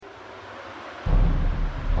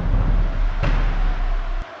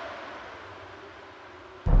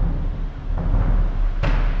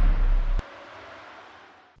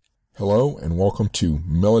and welcome to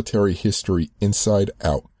Military History Inside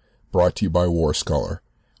Out, brought to you by War Scholar.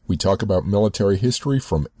 We talk about military history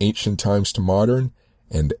from ancient times to modern,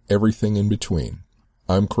 and everything in between.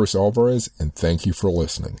 I'm Chris Alvarez, and thank you for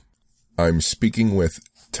listening. I'm speaking with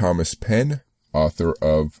Thomas Penn, author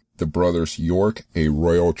of The Brothers York, A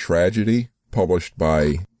Royal Tragedy, published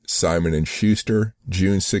by Simon & Schuster,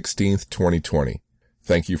 June 16th, 2020.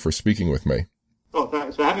 Thank you for speaking with me. Oh,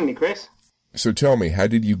 thanks for having me, Chris. So tell me, how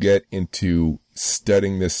did you get into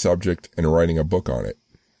studying this subject and writing a book on it?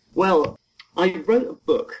 Well, I wrote a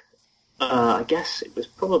book, I guess it was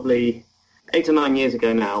probably 8 or 9 years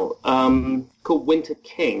ago now, called Winter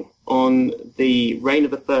King, on the reign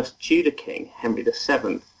of the first Tudor king, Henry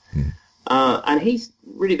VII. And he's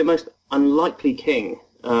really the most unlikely king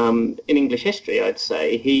in English history, I'd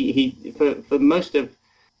say. He for most of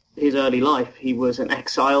his early life, he was an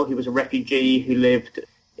exile. He was a refugee who lived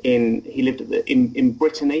in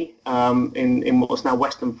Brittany, in what's now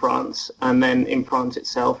Western France, and then in France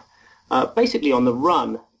itself, basically on the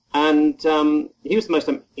run. And he was the most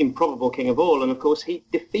improbable king of all. And of course, he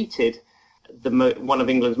defeated one of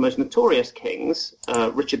England's most notorious kings,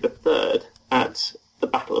 Richard III, at the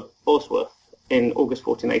Battle of Bosworth in August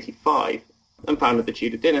 1485, and founded the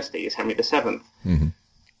Tudor dynasty as Henry VII. Mm-hmm.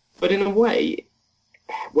 But in a way,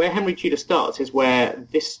 where Henry Tudor starts is where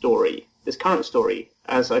this current story,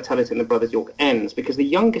 as I tell it in The Brothers York, ends, because the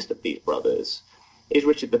youngest of these brothers is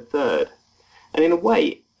Richard III. And in a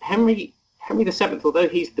way, Henry VII, although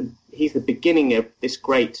he's the beginning of this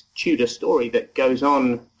great Tudor story that goes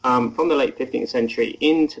on from the late 15th century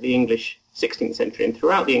into the English 16th century, and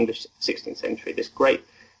throughout the English 16th century, this great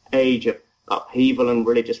age of upheaval and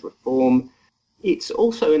religious reform, it's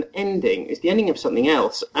also the ending of something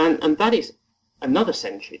else, and that is another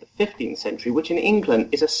century, the 15th century, which in England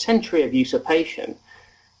is a century of usurpation.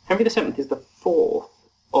 Henry VII is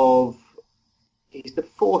he's the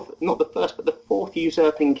fourth, not the first, but the fourth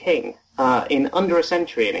usurping king in under a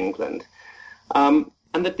century in England. And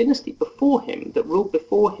the dynasty before him, that ruled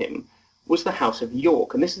before him, was the House of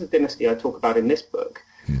York. And this is the dynasty I talk about in this book.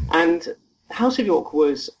 And the House of York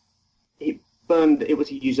was a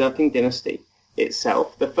usurping dynasty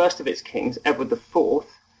itself. The first of its kings, Edward IV,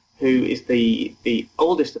 who is the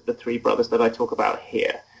oldest of the three brothers that I talk about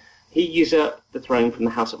here, he usurped the throne from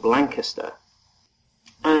the House of Lancaster.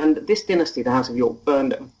 And this dynasty, the House of York,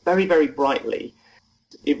 burned very, very brightly.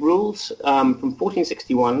 It rules from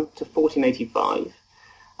 1461 to 1485.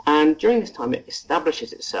 And during this time, it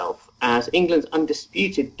establishes itself as England's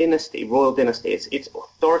undisputed dynasty, royal dynasty. It's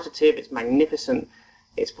authoritative, it's magnificent,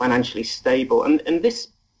 it's financially stable. And this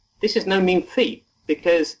is no mean feat,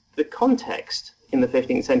 because the context in the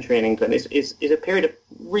 15th century in England is a period of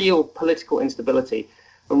real political instability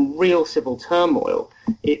and real civil turmoil.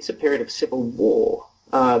 It's a period of civil war.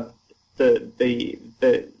 The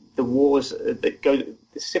wars that go,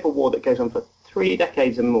 the civil war that goes on for 3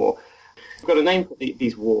 decades and more. We've got a name for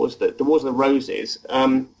these wars, the Wars of the Roses.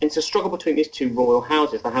 It's a struggle between these two royal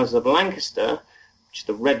houses, the Houses of Lancaster, which is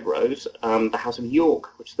the red rose, the House of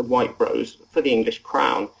York, which is the white rose, for the English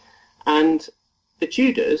crown. And the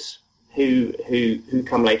Tudors, who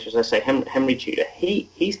come later, as I say, Henry Tudor,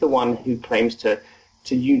 he's the one who claims to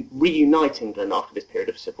reunite England after this period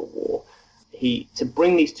of civil war. To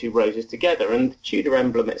bring these two roses together, and the Tudor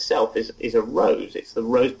emblem itself is a rose. It's the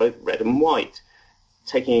rose both red and white,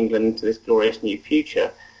 taking England to this glorious new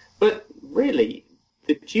future. But really,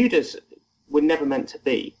 the Tudors were never meant to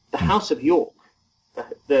be. The House of York,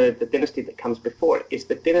 the dynasty that comes before it, is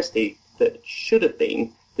the dynasty that should have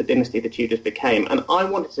been the dynasty the Tudors became. And I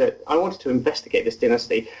wanted to investigate this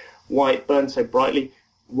dynasty, why it burned so brightly,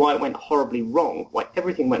 why it went horribly wrong, why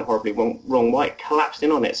everything went horribly wrong, why it collapsed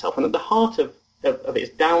in on itself. And at the heart of its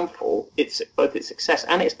downfall, both its success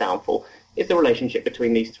and its downfall, is the relationship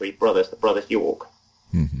between these three brothers, the Brothers York.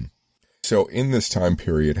 Mm-hmm. So in this time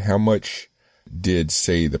period, how much did,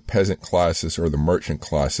 say, the peasant classes or the merchant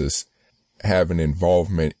classes have an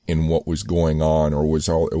involvement in what was going on, or was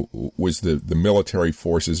the military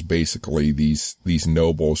forces basically these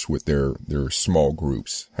nobles with their small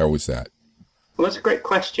groups? How was that? Well, that's a great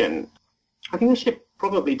question. I think I should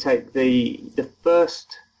probably take the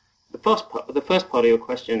first part of your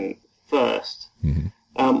question first.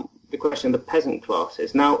 Mm-hmm. The question of the peasant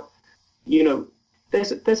classes. Now,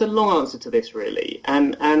 there's a long answer to this really,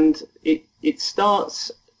 and it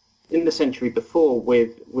starts in the century before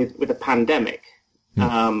with a pandemic,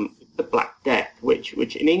 the Black Death,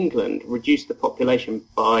 which in England reduced the population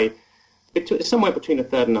by somewhere between a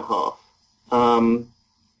third and a half.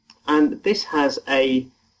 And this has a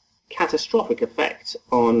catastrophic effect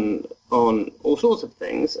on all sorts of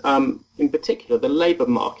things, in particular the labour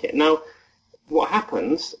market. Now, what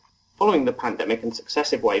happens following the pandemic and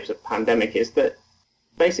successive waves of pandemic is that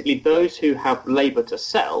basically those who have labour to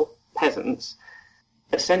sell, peasants,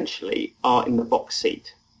 essentially are in the box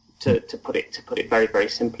seat. To put it very, very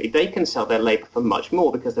simply, they can sell their labour for much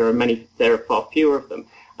more because there are far fewer of them.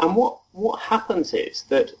 And what happens is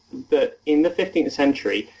that in the 15th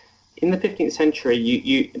century,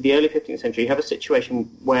 the early 15th century, you have a situation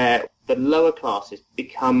where the lower classes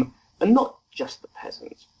become, and not just the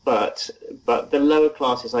peasants, but the lower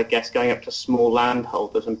classes, I guess, going up to small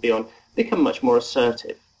landholders and beyond, become much more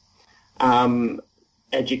assertive.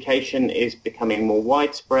 Education is becoming more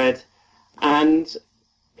widespread, and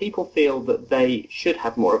people feel that they should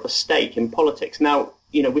have more of a stake in politics. Now,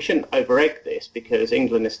 we shouldn't over-egg this because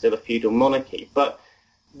England is still a feudal monarchy, but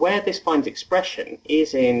where this finds expression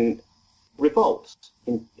is in revolts,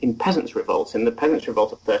 in peasants' revolts, in the Peasants'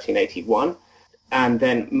 Revolt of 1381, and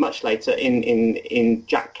then much later in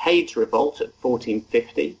Jack Cade's revolt at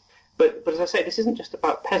 1450. But as I say, this isn't just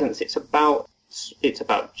about peasants. It's about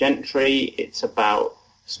gentry. It's about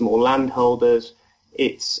small landholders.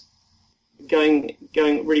 It's going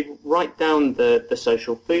really right down the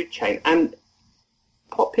social food chain. And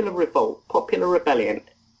popular rebellion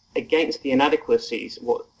against the inadequacies,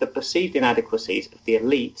 the perceived inadequacies of the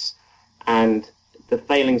elites and the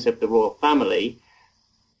failings of the royal family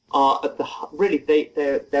are at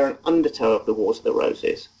they're an undertow of the Wars of the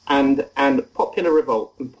Roses, and popular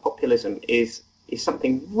revolt and populism is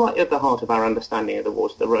something right at the heart of our understanding of the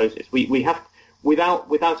Wars of the Roses. We have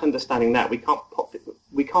without understanding that we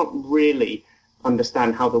can't really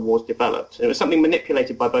understand how the wars developed. And it was something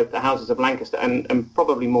manipulated by both the houses of Lancaster and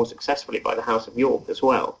probably more successfully by the House of York as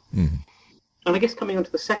well. Mm-hmm. And I guess coming on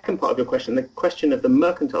to the second part of your question, the question of the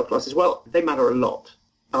mercantile class as well, they matter a lot.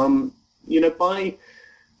 By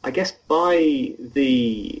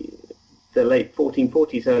the late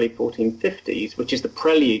 1440s, early 1450s, which is the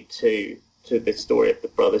prelude to the story of the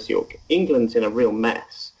Brothers York, England's in a real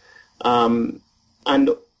mess. And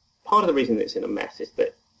part of the reason it's in a mess is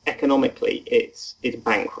that economically it's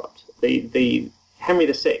bankrupt. The Henry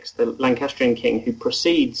VI, the Lancastrian king who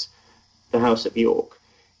precedes the House of York,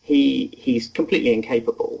 he's completely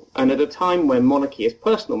incapable. And at a time when monarchy is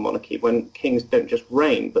personal monarchy, when kings don't just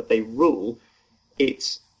reign but they rule,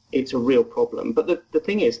 it's a real problem. But the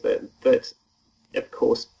thing is that of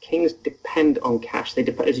course kings depend on cash.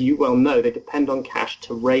 As you well know, they depend on cash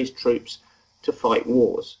to raise troops to fight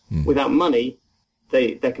wars. Without money,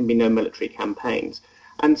 there can be no military campaigns.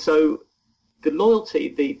 And so the loyalty,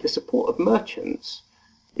 the support of merchants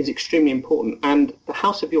is extremely important. And the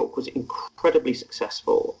House of York was incredibly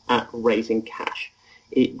successful at raising cash.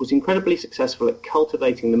 It was incredibly successful at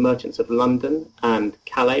cultivating the merchants of London and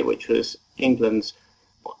Calais, which was England's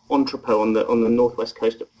entrepot on the northwest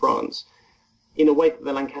coast of France, in a way that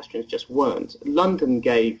the Lancastrians just weren't. London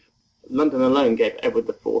alone gave Edward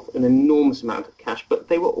IV an enormous amount of cash, but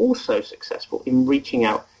they were also successful in reaching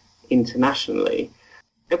out internationally.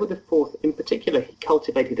 Edward IV, in particular, he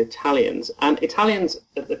cultivated Italians, and Italians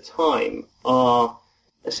at the time are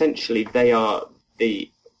essentially they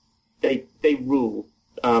rule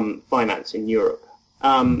finance in Europe,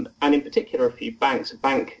 and in particular, a few banks. A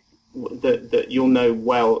bank that you'll know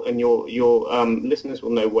well, and your listeners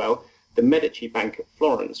will know well, the Medici Bank of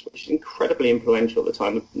Florence, which is incredibly influential at the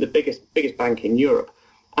time, the biggest bank in Europe,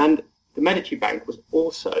 and the Medici Bank was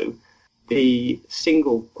also the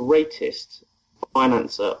single greatest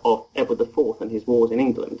financer of Edward IV and his wars in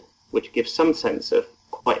England, which gives some sense of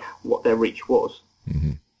quite what their reach was.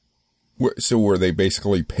 Mm-hmm. So were they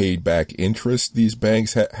basically paid back interest, these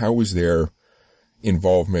banks? How was their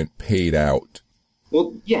involvement paid out?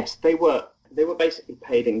 Well, yes, they were basically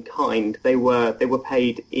paid in kind. They were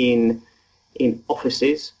paid in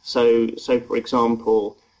offices. So for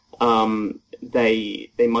example, they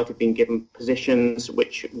might have been given positions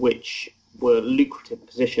which were lucrative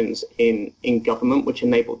positions in government, which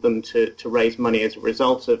enabled them to raise money as a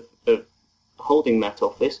result of holding that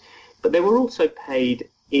office. But they were also paid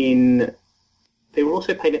in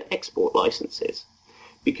export licenses,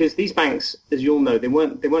 because these banks, as you all know, they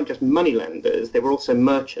weren't just money lenders; they were also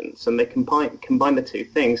merchants, and they combined the two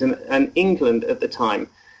things. And England at the time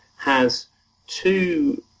has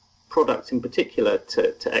two products in particular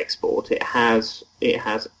to export. It has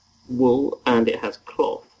wool and it has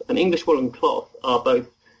cloth. And English wool and cloth are both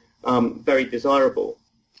very desirable.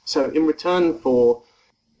 So in return for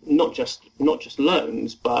not just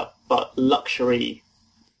loans, but luxury,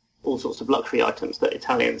 all sorts of luxury items that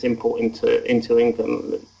Italians import into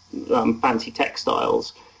England, fancy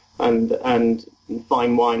textiles and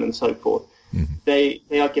fine wine and so forth. Mm-hmm.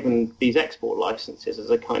 They are given these export licenses as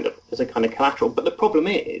a kind of collateral. But the problem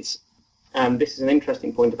is, and this is an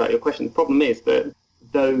interesting point about your question. The problem is that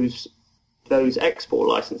those export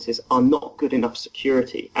licenses are not good enough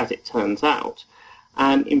security, as it turns out.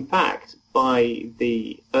 And in fact, by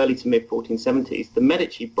the early to mid-1470s, the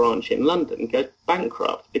Medici branch in London goes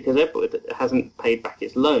bankrupt because Edward hasn't paid back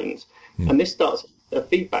his loans. And this starts a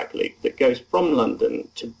feedback loop that goes from London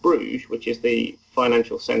to Bruges, which is the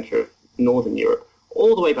financial centre of Northern Europe,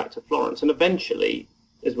 all the way back to Florence. And eventually,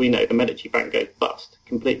 as we know, the Medici Bank goes bust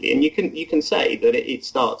completely. And you can say that it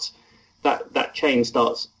starts, that chain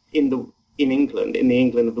starts in England, in the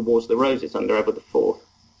England of the Wars of the Roses under Edward IV.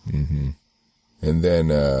 Mm-hmm. And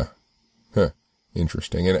then,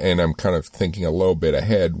 interesting. And I'm kind of thinking a little bit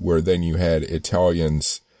ahead, where then you had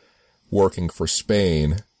Italians working for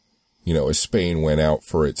Spain, you know, as Spain went out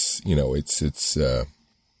for its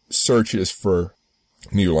searches for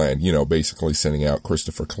new land, you know, basically sending out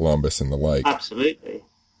Christopher Columbus and the like. Absolutely.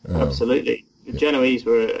 Absolutely. The Genoese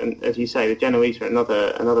were, as you say,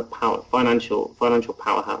 another financial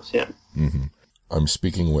powerhouse, yeah. Mm-hmm. I'm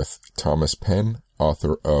speaking with Thomas Penn,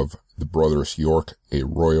 author of The Brothers York, A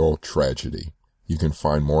Royal Tragedy. You can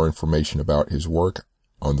find more information about his work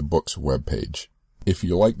on the book's webpage. If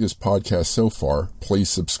you like this podcast so far, please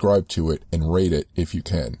subscribe to it and rate it if you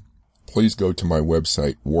can. Please go to my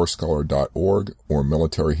website, warscholar.org or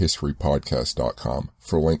militaryhistorypodcast.com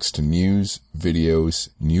for links to news, videos,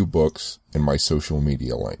 new books, and my social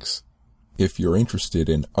media links. If you're interested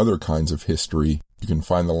in other kinds of history, you can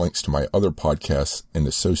find the links to my other podcasts and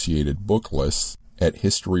associated book lists at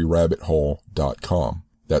historyrabbithole.com.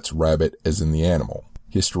 That's rabbit as in the animal.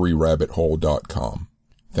 historyrabbithole.com.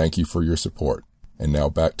 Thank you for your support. And now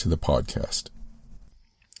back to the podcast.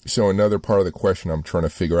 So another part of the question I'm trying to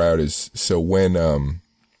figure out is, so when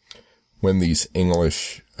these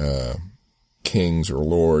English kings or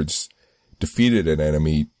lords defeated an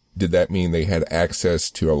enemy, did that mean they had access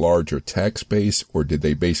to a larger tax base, or did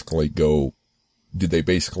they basically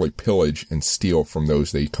pillage and steal from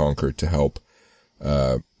those they conquered to help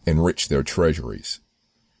enrich their treasuries?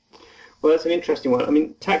 Well, that's an interesting one. I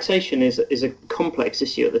mean, taxation is a complex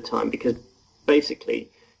issue at the time, because basically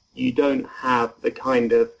you don't have the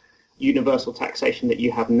kind of universal taxation that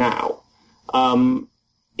you have now.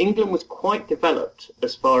 England was quite developed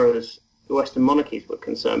as far as the Western monarchies were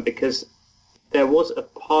concerned, because there was a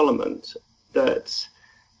parliament that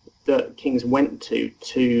kings went to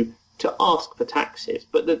ask for taxes.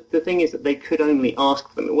 But the thing is that they could only ask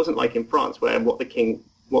for them. It wasn't like in France, where what the king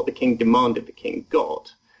demanded, the king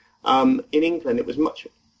got. In England, it was much.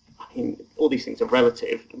 I mean, all these things are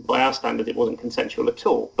relative. By our standards, it wasn't consensual at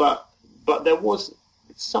all. But there was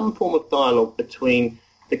some form of dialogue between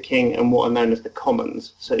the king and what are known as the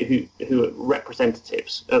commons, so who are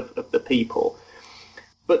representatives of the people.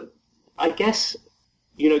 But I guess,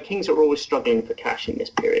 you know, kings are always struggling for cash in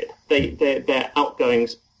this period. Their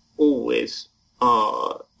outgoings always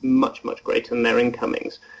are much, much greater than their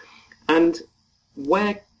incomings. And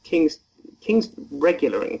where kings'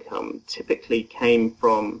 regular income typically came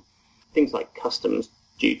from things like customs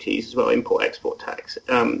duties as well, import-export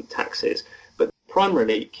taxes, but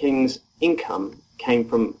primarily kings' income came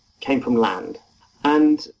from land.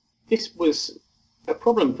 And this was a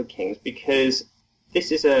problem for kings, because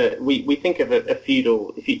this is we think of a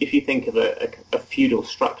feudal, if you think of a feudal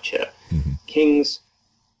structure, mm-hmm. Kings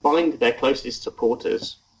bind their closest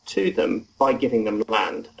supporters to them by giving them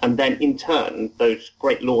land, and then in turn those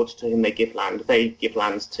great lords to whom they give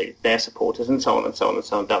lands to their supporters, and so on and so on and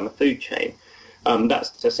so on down the food chain. That's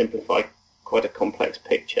to simplify quite a complex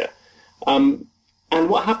picture. And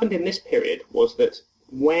what happened in this period was that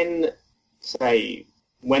when say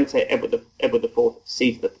Edward IV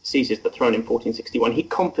seizes the throne in 1461, he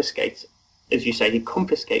confiscates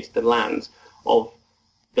the lands of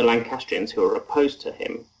the Lancastrians who are opposed to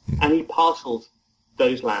him, and he parcels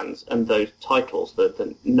those lands and those titles,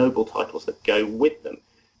 the noble titles that go with them,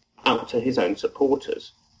 out to his own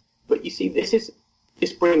supporters. But you see, this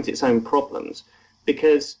brings its own problems,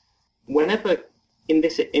 because whenever in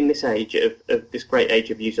this age of this great age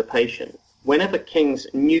of usurpation, whenever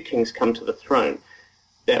new kings come to the throne,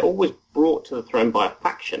 they're always brought to the throne by a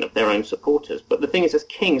faction of their own supporters. But the thing is, as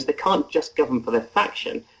kings, they can't just govern for their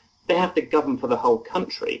faction; they have to govern for the whole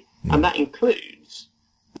country, and that includes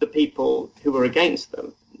the people who are against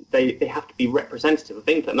them. They have to be representative of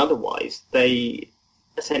England, otherwise they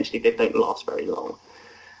don't last very long.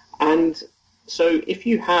 And so if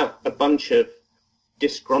you have a bunch of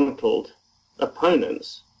disgruntled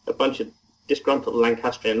opponents, a bunch of disgruntled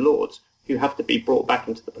Lancastrian lords who have to be brought back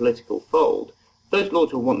into the political fold, those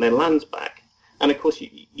lords will want their lands back. And of course,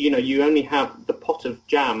 you only have the pot of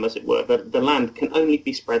jam, as it were. The land can only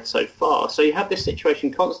be spread so far. So you have this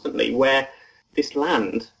situation constantly where this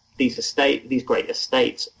land, these great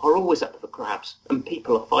estates, are always up for grabs, and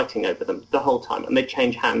people are fighting over them the whole time, and they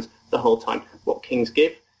change hands the whole time. What kings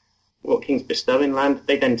give, what kings bestow in land,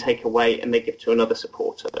 they then take away and they give to another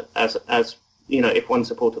supporter, as if one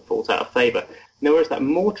supporter falls out of favour. Nowhere is that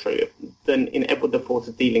more true than in Edward IV's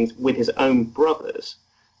dealings with his own brothers,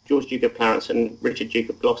 George Duke of Clarence and Richard Duke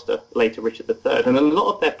of Gloucester, later Richard III. And a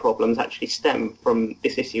lot of their problems actually stem from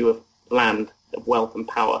this issue of land, of wealth and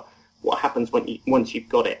power. What happens once you've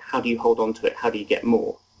got it? How do you hold on to it? How do you get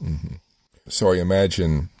more? Mm-hmm. So I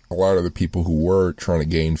imagine a lot of the people who were trying to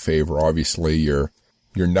gain favor, obviously you're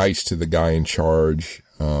nice to the guy in charge,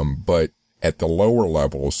 but at the lower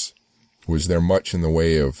levels, was there much in the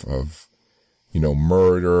way of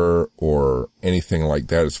murder or anything like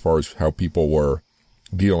that as far as how people were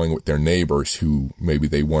dealing with their neighbors who maybe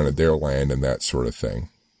they wanted their land and that sort of thing?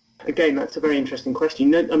 Again, that's a very interesting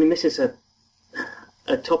question. This is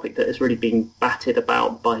a topic that has really been batted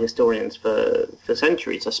about by historians for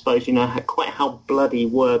centuries, I suppose. Quite how bloody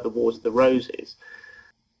were the Wars of the Roses.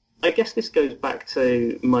 I guess this goes back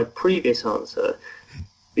to my previous answer,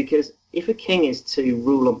 because if a king is to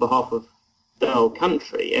rule on behalf of the whole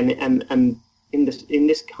country, and in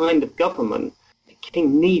this kind of government, the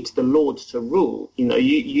king needs the lords to rule.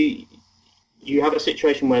 You have a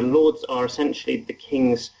situation where lords are essentially the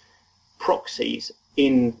king's proxies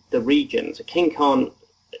in the regions. A king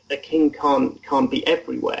can't be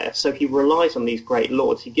everywhere, so he relies on these great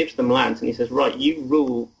lords. He gives them lands and he says, right, you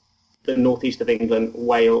rule the northeast of England,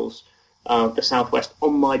 Wales, the southwest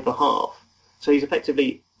on my behalf. So he's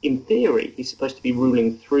effectively, in theory, he's supposed to be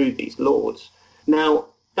ruling through these lords. Now,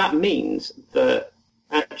 that means that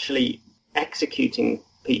actually executing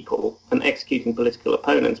people and executing political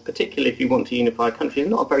opponents, particularly if you want to unify a country, is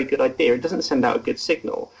not a very good idea. It doesn't send out a good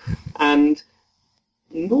signal. And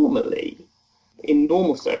normally, in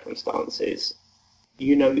normal circumstances,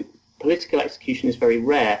 political execution is very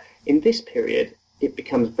rare. In this period, it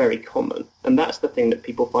becomes very common. And that's the thing that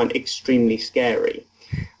people find extremely scary.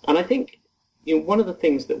 And I think one of the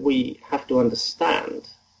things that we have to understand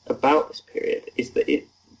about this period is that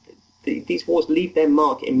these wars leave their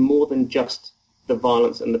mark in more than just the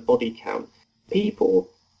violence and the body count. People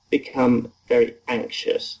become very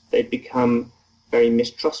anxious. They become very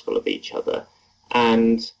mistrustful of each other,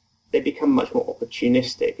 and they become much more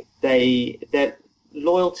opportunistic. Their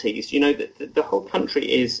loyalties, the whole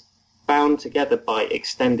country is bound together by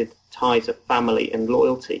extended ties of family and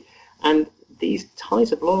loyalty, and these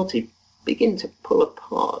ties of loyalty begin to pull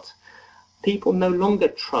apart. People no longer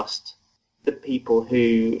trust the people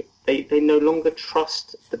who they no longer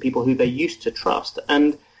trust the people who they used to trust.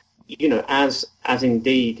 And as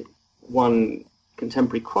indeed one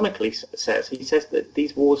contemporary chronicler says, he says that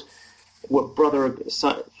these wars were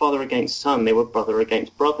father against son, they were brother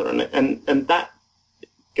against brother, and that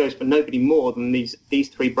goes for nobody more than these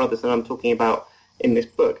three brothers that I'm talking about in this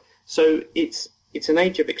book. So it's an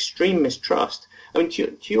age of extreme mistrust. I mean,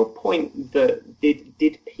 to your point, that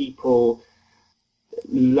did people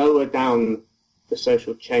lower down the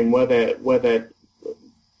social chain?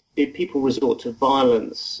 Did people resort to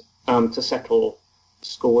violence to settle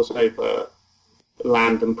scores over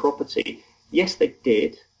land and property? Yes, they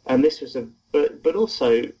did, and this was but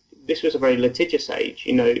also this was a very litigious age.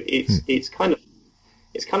 It's kind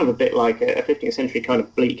of a bit like a 15th century kind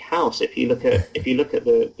of Bleak House. If you look at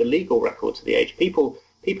the legal records of the age, people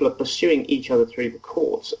are pursuing each other through the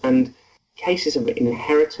courts, and cases of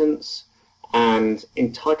inheritance and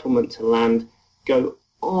entitlement to land go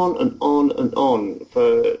on and on and on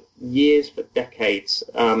for years, for decades,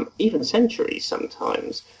 even centuries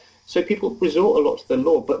sometimes. So people resort a lot to the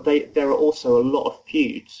law, but there are also a lot of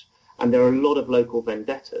feuds, and there are a lot of local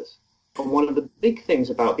vendettas. And one of the big things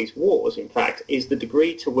about these wars, in fact, is the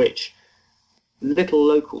degree to which little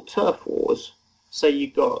local turf wars, say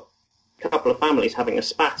you've got a couple of families having a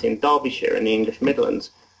spat in Derbyshire in the English Midlands,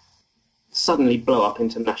 suddenly blow up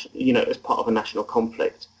into as part of a national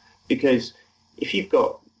conflict. Because if you've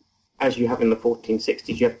got, as you have in the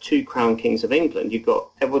 1460s, you have two crown kings of England, you've got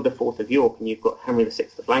Edward IV of York and you've got Henry VI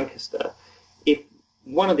of Lancaster. If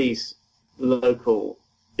one of these local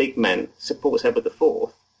big men supports Edward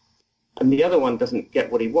IV and the other one doesn't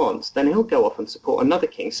get what he wants, then he'll go off and support another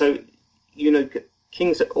king. So,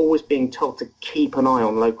 kings are always being told to keep an eye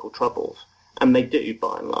on local troubles, and they do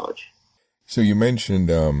by and large. So you mentioned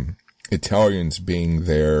Italians being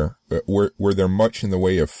there. Were there much in the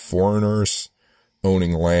way of foreigners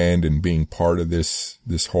owning land and being part of this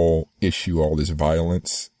whole issue, all this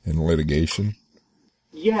violence and litigation?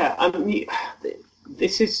 Yeah, I mean,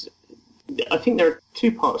 this is. I think there are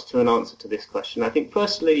two parts to an answer to this question. I think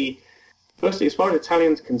firstly, as far as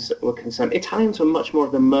Italians were concerned, Italians were much more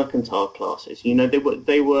of the mercantile classes. You know, they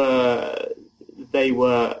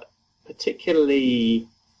were particularly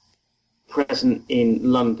present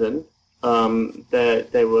in London.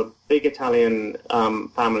 There were big Italian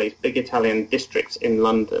families, big Italian districts in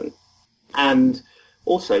London, and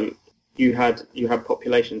also you had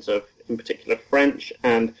populations of, in particular, French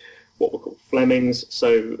and what were called Flemings,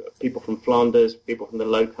 so people from Flanders, people from the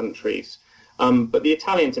Low Countries. But the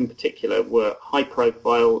Italians in particular were high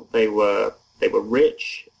profile. They were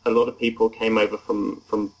rich. A lot of people came over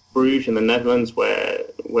from Bruges in the Netherlands, where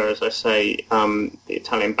as I say, the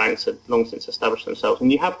Italian banks had long since established themselves.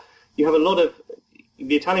 And you have a lot of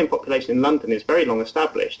the Italian population in London is very long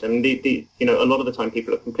established, and a lot of the time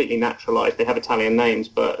people are completely naturalised. They have Italian names,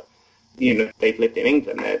 but they've lived in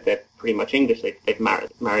England. They're pretty much English. They've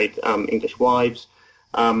married English wives.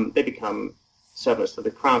 They become servants to the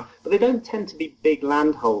crown, but they don't tend to be big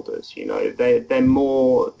landholders. They're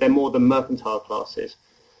more the mercantile classes.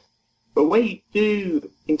 But where you do,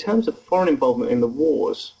 in terms of foreign involvement in the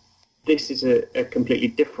wars, this is a completely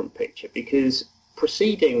different picture, because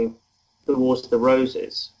preceding the Wars of the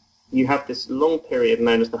Roses, you have this long period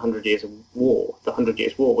known as the 100 Years'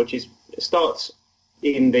 War, which starts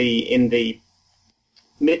in the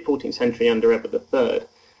mid-14th century under Edward III,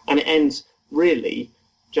 and it ends really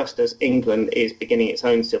just as England is beginning its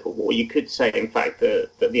own civil war. You could say, in fact, that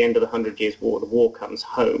at the end of the 100 Years' War, the war comes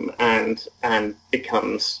home and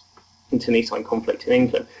becomes internecine conflict in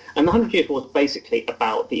England. And the 100 Years' War is basically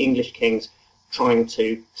about the English kings trying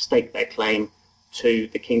to stake their claim to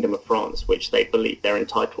the Kingdom of France, which they believe they're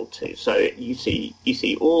entitled to. So you see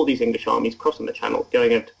all these English armies crossing the Channel,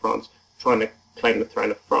 going over to France, trying to claim the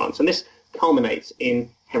throne of France. And this culminates in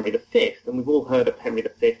Henry V, and we've all heard of Henry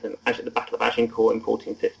V and the Battle of Agincourt in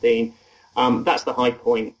 1415. That's the high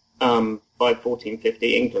point. By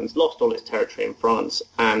 1450, England's lost all its territory in France,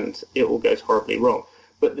 and it all goes horribly wrong.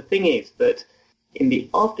 But the thing is that in the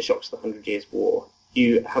aftershocks of the 100 Years' War,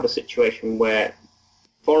 you have a situation where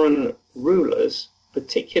foreign rulers,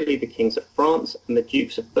 particularly the kings of France and the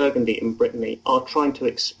dukes of Burgundy and Brittany, are trying to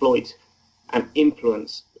exploit and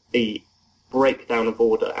influence the breakdown of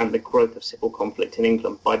order and the growth of civil conflict in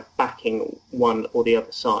England by backing one or the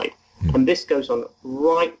other side. And this goes on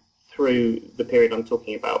right through the period I'm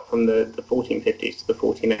talking about, from the 1450s to the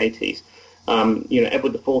 1480s.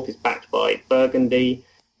 Edward IV is backed by Burgundy.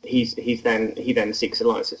 He then seeks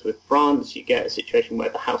alliances with France. You get a situation where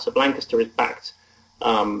the House of Lancaster is backed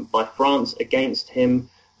by France against him.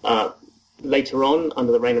 Later on,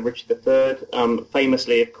 under the reign of Richard III,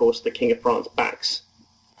 famously, of course, the King of France backs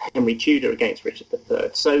Henry Tudor against Richard III.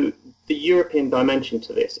 So the European dimension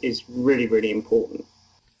to this is really, really important.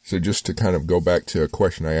 So just to kind of go back to a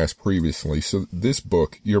question I asked previously, so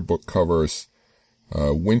your book covers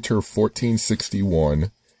winter 1461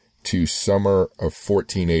 to summer of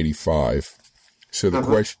 1485. So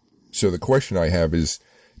the question I have is,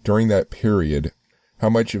 during that period, how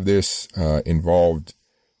much of this involved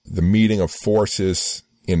the meeting of forces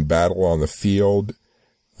in battle on the field,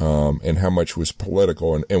 and how much was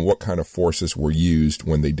political, and what kind of forces were used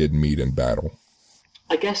when they did meet in battle?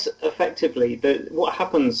 I guess effectively, what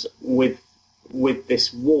happens with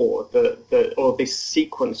this war, or this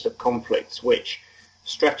sequence of conflicts, which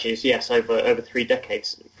stretches, yes, over 3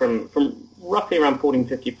 decades, from roughly around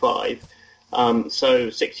 1455, so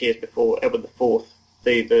 6 years before Edward IV,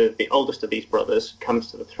 the oldest of these brothers, comes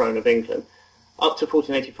to the throne of England, up to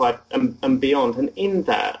 1485 and beyond. And in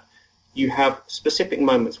that, you have specific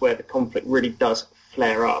moments where the conflict really does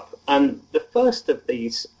flare up. And the first of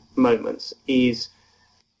these moments is,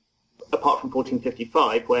 apart from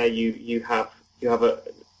 1455, where you have a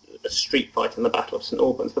street fight in the Battle of St.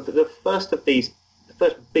 Albans, but the first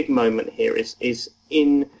big moment here is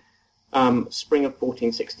in spring of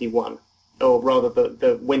 1461, or rather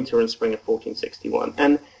the winter and spring of 1461.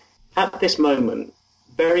 And at this moment,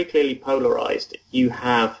 very clearly polarized, you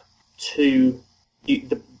have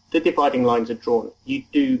the dividing lines are drawn. You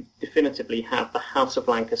do definitively have the House of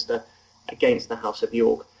Lancaster against the House of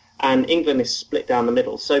York, and England is split down the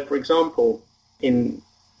middle. So, for example, in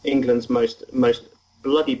England's most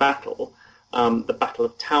bloody battle, the Battle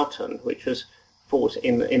of Towton, which was fought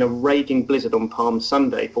in a raging blizzard on Palm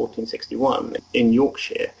Sunday, 1461, in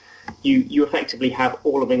Yorkshire, you effectively have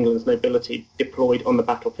all of England's nobility deployed on the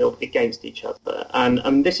battlefield against each other,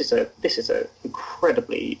 and this is a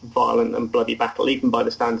incredibly violent and bloody battle, even by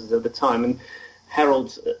the standards of the time. And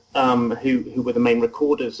heralds, who were the main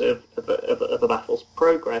recorders of the battle's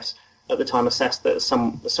progress, at the time assessed that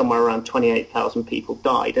somewhere around 28,000 people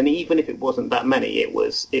died, and even if it wasn't that many, it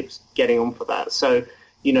was getting on for that. So,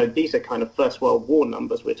 these are kind of First World War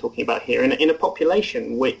numbers we're talking about here, in a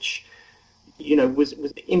population which, was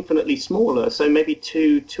infinitely smaller. So maybe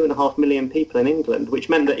 2.5 million people in England, which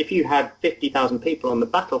meant that if you had 50,000 people on the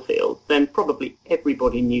battlefield, then probably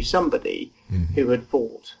everybody knew somebody who had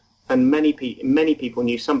fought, and many people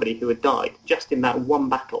knew somebody who had died just in that one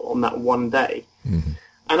battle on that one day.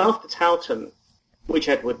 And after Towton, which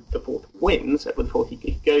Edward IV wins, Edward IV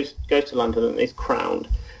he goes to London and is crowned,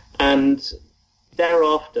 and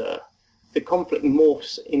thereafter the conflict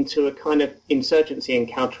morphs into a kind of insurgency and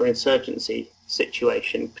counterinsurgency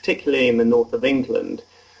situation, particularly in the north of England,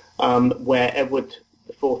 where Edward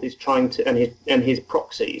IV is trying to, and his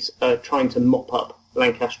proxies are trying to mop up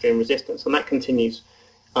Lancastrian resistance, and that continues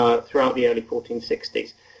throughout the early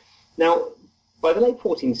 1460s. Now, by the late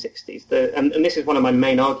 1460s, and this is one of my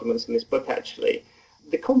main arguments in this book, actually,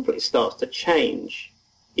 the conflict starts to change.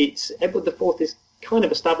 Edward IV is kind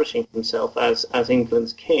of establishing himself as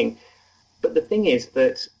England's king, but the thing is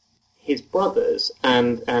that his brothers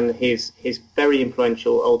and his very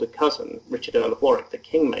influential older cousin, Richard Earl of Warwick, the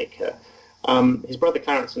kingmaker, his brother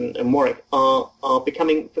Clarence and Warwick are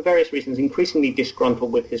becoming, for various reasons, increasingly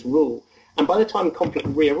disgruntled with his rule. And by the time conflict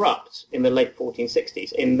re-erupts in the late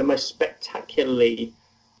 1460s, in the most spectacularly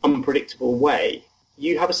unpredictable way,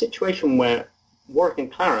 you have a situation where Warwick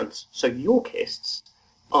and Clarence, so Yorkists,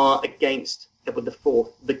 are against Edward IV,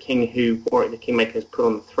 the king who Warwick the Kingmaker has put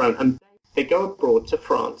on the throne. And they go abroad to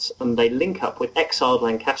France and they link up with exiled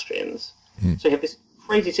Lancastrians. So you have this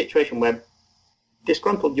crazy situation where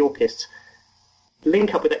disgruntled Yorkists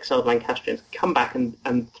link up with exiled Lancastrians, come back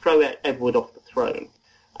and throw Edward off the throne.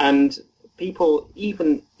 And people,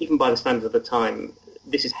 even by the standards of the time,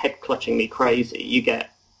 this is head-clutchingly crazy. You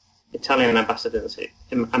get Italian ambassadors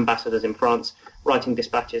in France writing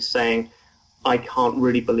dispatches saying, "I can't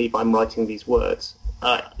really believe I'm writing these words.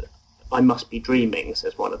 I must be dreaming,"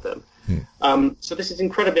 says one of them. So this is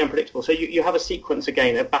incredibly unpredictable. So you have a sequence,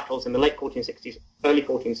 again, of battles in the late 1460s, early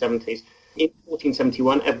 1470s. In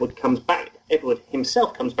 1471, Edward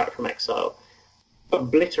himself comes back from exile,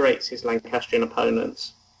 obliterates his Lancastrian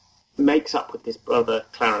opponents, makes up with his brother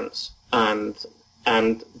Clarence, and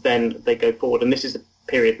then they go forward. And this is the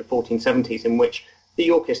period, the 1470s, in which the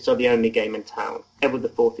Yorkists are the only game in town. Edward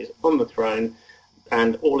IV is on the throne,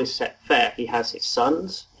 and all is set fair. He has his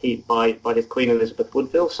sons, by his Queen Elizabeth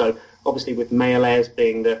Woodville, so obviously with male heirs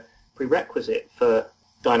being the prerequisite for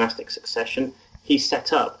dynastic succession, he's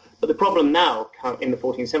set up. But the problem now, in the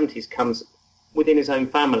 1470s, comes within his own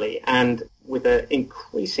family, and with an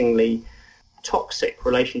increasingly toxic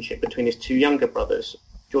relationship between his two younger brothers,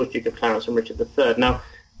 George Duke of Clarence and Richard III. Now,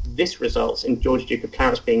 this results in George Duke of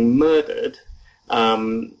Clarence being murdered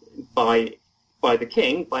by the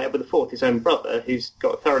king, by Edward IV, his own brother, who's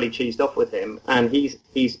got thoroughly cheesed off with him, and he's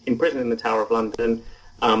imprisoned in the Tower of London,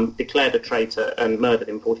 declared a traitor, and murdered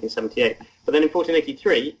in 1478. But then in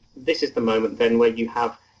 1483, this is the moment then where you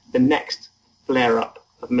have the next flare-up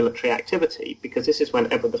of military activity, because this is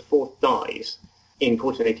when Edward IV dies in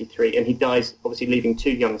 1483, and he dies obviously leaving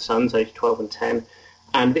two young sons, aged 12 and 10,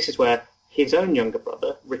 and this is where his own younger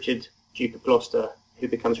brother, Richard, Duke of Gloucester, who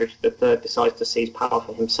becomes Richard III, decides to seize power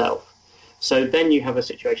for himself. So then you have a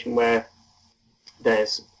situation where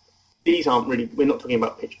these aren't really, we're not talking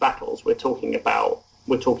about pitched battles, we're talking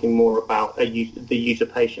more about the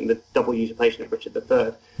usurpation, the double usurpation of Richard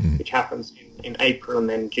III, which happens in April and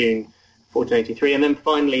then June 1483, and then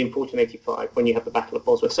finally in 1485 when you have the Battle of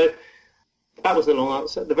Bosworth. So that was the long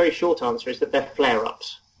answer. The very short answer is that they're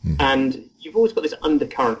flare-ups. And you've always got this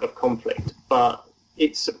undercurrent of conflict, but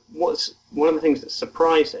what's one of the things that's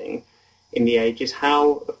surprising in the age is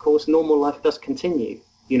how, of course, normal life does continue.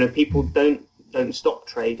 People don't stop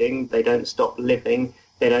trading, they don't stop living,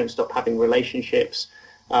 they don't stop having relationships,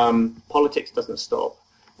 politics doesn't stop,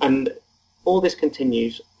 and all this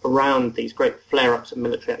continues around these great flare-ups of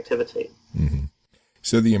military activity.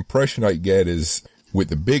 So the impression I get is, with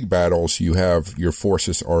the big battles, you have your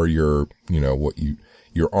forces are your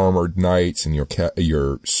armored knights and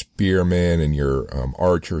your spearmen and your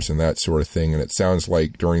archers and that sort of thing. And it sounds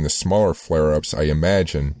like during the smaller flare-ups, I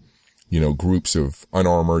imagine, groups of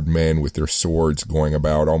unarmored men with their swords going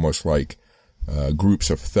about, almost like groups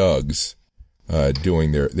of thugs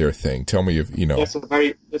doing their thing. Tell me if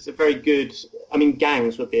That's a very good. I mean,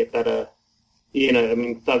 gangs would be a better.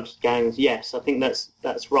 Thugs, gangs. Yes, I think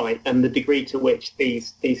that's right. And the degree to which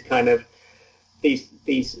these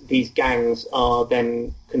gangs are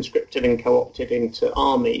then conscripted and co-opted into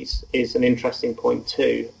armies is an interesting point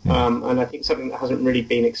too, and I think something that hasn't really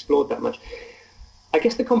been explored that much. I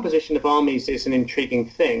guess the composition of armies is an intriguing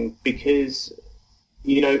thing because,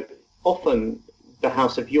 you know, often the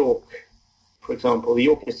House of York, for example, the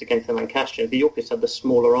Yorkists against the Lancastrians, the Yorkists had the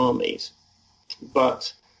smaller armies,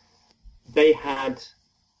 but they had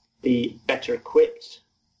the better equipped,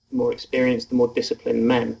 more experienced, the more disciplined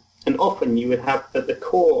men. And often you would have, at the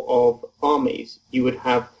core of armies, you would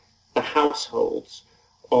have the households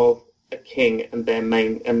of a king and their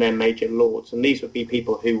major lords. And these would be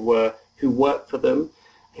people who worked for them,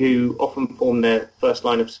 who often formed their first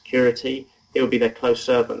line of security. It would be their close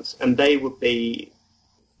servants. And they would be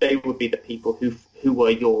the people who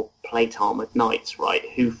were your plate-armored knights, right,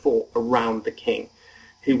 who fought around the king,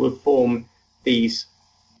 who would form these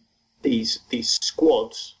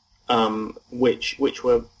squads, which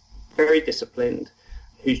were very disciplined,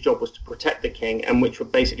 whose job was to protect the king, and which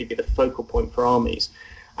would basically be the focal point for armies.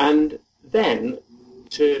 And then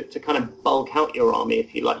to kind of bulk out your army,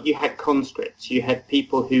 if you like, you had conscripts. You had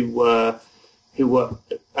people who were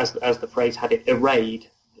as the phrase had it, arrayed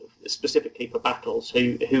specifically for battles,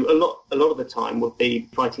 who a lot of the time would be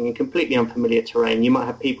fighting in completely unfamiliar terrain. You might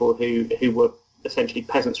have people who were essentially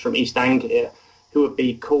peasants from East Anglia who would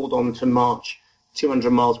be called on to march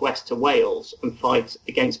 200 miles west to Wales and fight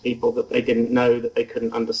against people that they didn't know, that they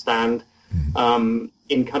couldn't understand,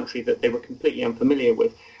 in country that they were completely unfamiliar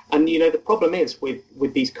with. And, you know, the problem is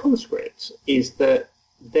with these conscripts is that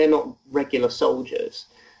they're not regular soldiers.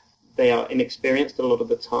 They are inexperienced a lot of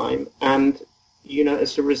the time. And, you know,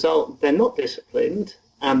 as a result, they're not disciplined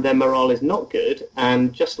and their morale is not good.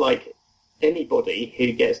 And just like anybody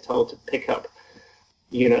who gets told to pick up,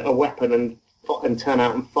 you know, a weapon and turn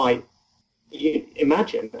out and fight, you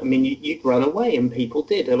imagine, I mean, you'd run away, and people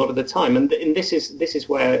did a lot of the time. And this is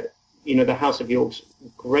where, you know, the House of York's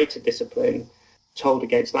greater discipline told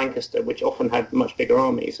against Lancaster, which often had much bigger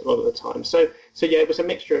armies a lot of the time. So yeah, it was a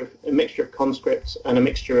mixture of conscripts and a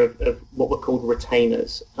mixture of what were called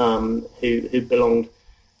retainers, who belonged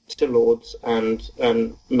to lords and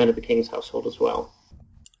men of the king's household as well.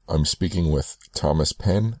 I'm speaking with Thomas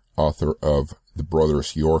Penn, author of The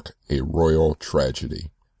Brothers York, A Royal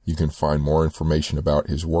Tragedy. You can find more information about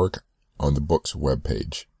his work on the book's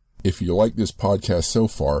webpage. If you like this podcast so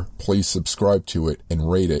far, please subscribe to it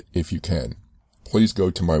and rate it if you can. Please go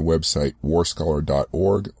to my website,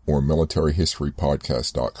 warscholar.org or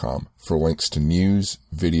militaryhistorypodcast.com for links to news,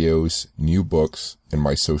 videos, new books, and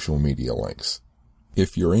my social media links.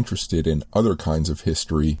 If you're interested in other kinds of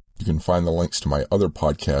history, you can find the links to my other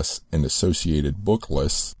podcasts and associated book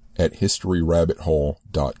lists at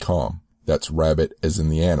historyrabbithole.com. That's rabbit as in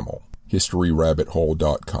the animal.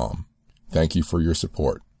 historyrabbithole.com. Thank you for your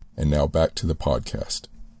support. And now back to the podcast.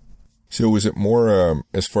 So was it more,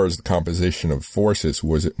 as far as the composition of forces,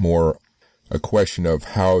 was it more a question of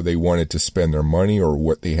how they wanted to spend their money or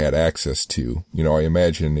what they had access to? You know, I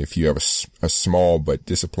imagine if you have a small but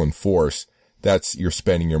disciplined force, you're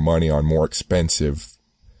spending your money on more expensive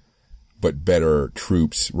but better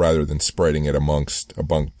troops rather than spreading it amongst a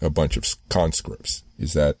bunch of conscripts.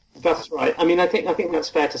 Is that? That's right. I mean, I think that's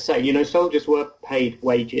fair to say. You know, soldiers were paid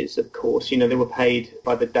wages, of course. You know, they were paid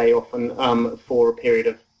by the day often for a period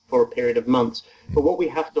of months. But what we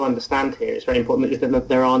have to understand here is very important, is that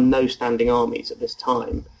there are no standing armies at this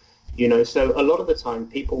time. You know, so a lot of the time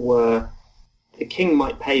the king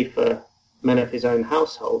might pay for men of his own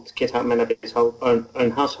household, to kit out men of his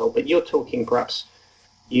own household, but you're talking perhaps,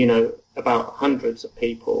 you know, about hundreds of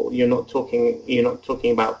people. You're not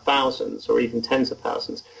talking about thousands or even tens of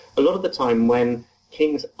thousands. A lot of the time when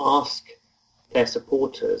kings ask their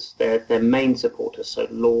supporters, their main supporters, so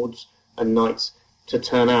lords and knights, to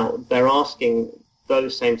turn out, they're asking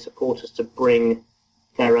those same supporters to bring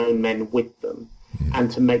their own men with them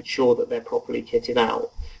and to make sure that they're properly kitted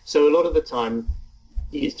out. So a lot of the time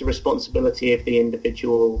it's the responsibility of the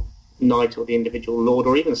individual knight or the individual lord,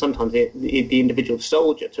 or even sometimes the individual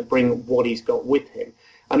soldier, to bring what he's got with him.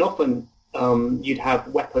 And often you'd have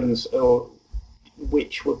weapons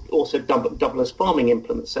which were also double as farming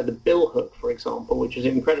implements. So the billhook, for example, which was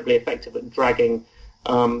incredibly effective at dragging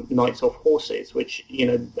knights off horses, which, you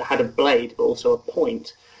know, had a blade but also a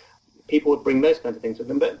point. People would bring those kinds of things with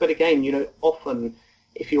them. But again, you know, often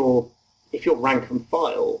if you're rank and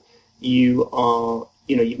file, you've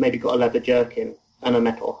maybe got a leather jerkin and a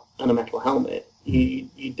metal helmet.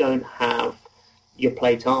 You don't have your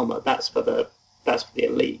plate armor. That's for the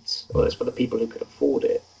elites, or that's for the people who could afford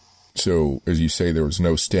it. So, as you say, there was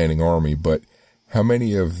no standing army, but how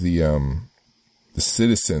many of the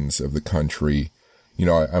citizens of the country, you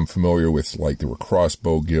know, I'm familiar with, like, there were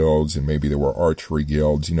crossbow guilds and maybe there were archery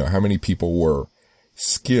guilds, you know, how many people were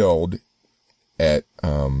skilled at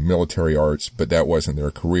military arts, but that wasn't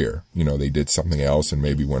their career. You know, they did something else, and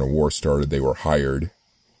maybe when a war started, they were hired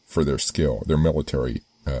for their skill, their military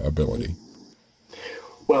ability.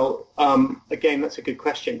 Well, again, that's a good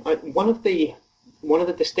question. One of the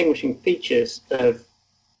distinguishing features of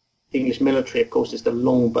the English military, of course, is the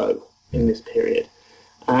longbow in this period.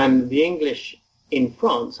 And the English in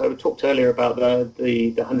France, I talked earlier about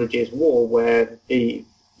the 100 Years' War, where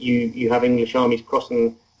you have English armies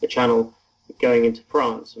crossing the Channel, going into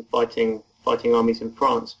France and fighting armies in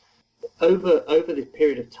France. Over this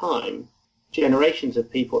period of time, generations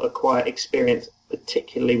of people acquire experience,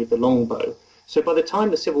 particularly with the longbow. So by the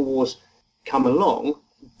time the civil wars come along,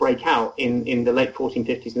 break out in the late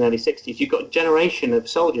 1450s and early 60s, you've got a generation of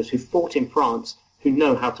soldiers who fought in France who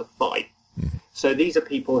know how to fight. Mm-hmm. So these are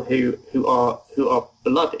people who are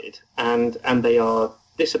beloved and they are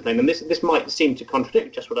disciplined. And this might seem to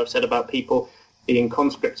contradict just what I've said about people being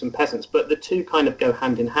conscripts and peasants, but the two kind of go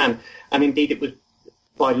hand in hand. And indeed, it was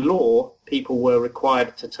by law, people were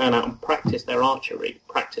required to turn out and practice their archery,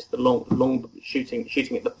 practice the long shooting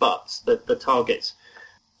at the butts, the targets.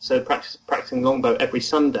 So practicing longbow every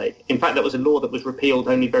Sunday. In fact, that was a law that was repealed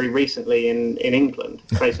only very recently in England,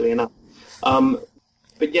 crazily enough.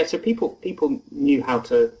 But yeah, so people knew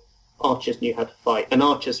archers knew how to fight, and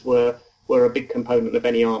archers were a big component of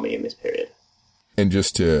any army in this period. And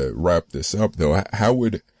just to wrap this up, though, how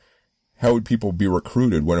would people be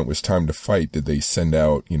recruited when it was time to fight? Did they send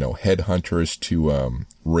out, headhunters to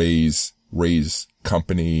raise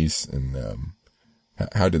companies, and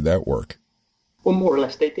how did that work? Well, more or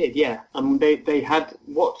less they did, yeah. They had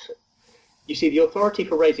the authority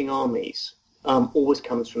for raising armies always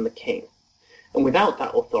comes from the king. And without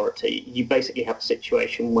that authority, you basically have a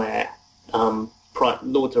situation where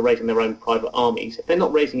lords are raising their own private armies. If they're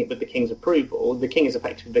not raising it with the king's approval, the king is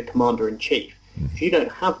effectively the commander-in-chief. Mm-hmm. If you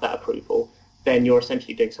don't have that approval, then you're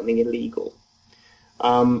essentially doing something illegal.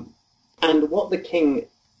 And what the king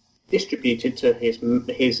distributed to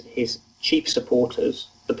his chief supporters,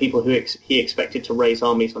 the people who he expected to raise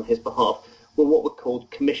armies on his behalf, were what were called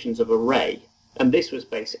commissions of array. And this was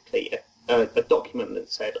basically a document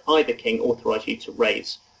that said, I, the king, authorize you to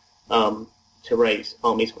raise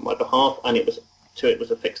armies on my behalf, and it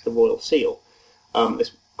was affixed the royal seal,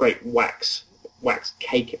 this great wax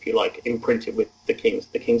cake, if you like, imprinted with the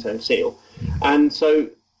king's own seal. And so,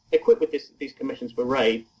 equipped with these commissions of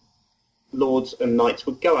array, lords and knights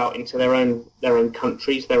would go out into their own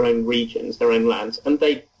countries, their own regions, their own lands, and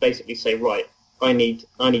they basically say, right, I need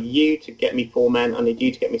you to get me 4 men, I need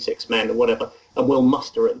you to get me 6 men, or whatever, and we'll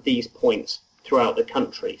muster at these points throughout the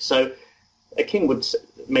country. So a king would,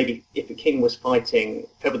 maybe if a king was fighting,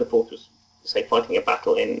 if Edward IV was, say, fighting a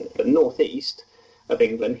battle in the northeast of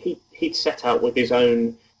England, he'd set out with his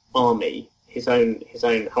own army, his own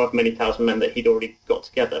however many thousand men that he'd already got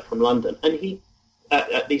together from London, and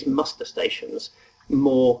at these muster stations,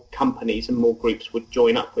 more companies and more groups would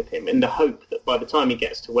join up with him in the hope that by the time he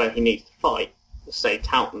gets to where he needs to fight, say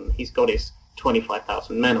Towton, he's got his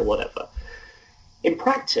 25,000 men or whatever. In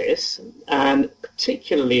practice, and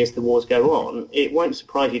particularly as the wars go on, it won't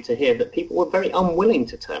surprise you to hear that people were very unwilling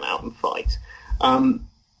to turn out and fight.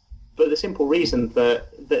 But the simple reason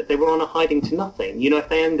that they were on a hiding to nothing. If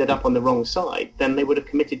they ended up on the wrong side, then they would have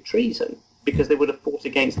committed treason because they would have fought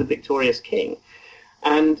against the victorious king.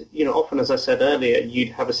 And, often, as I said earlier,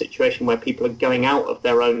 you'd have a situation where people are going out of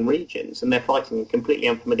their own regions and they're fighting in completely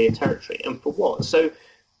unfamiliar territory. And for what? So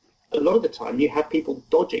a lot of the time you have people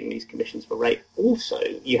dodging these commissions for rape. Also,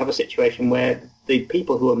 you have a situation where the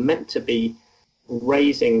people who are meant to be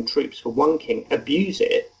raising troops for one king abuse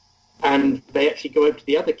it, and they actually go over to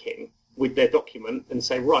the other king with their document and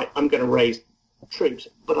say, right, I'm going to raise troops,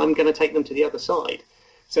 but I'm going to take them to the other side.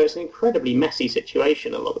 So it's an incredibly messy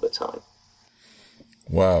situation a lot of the time.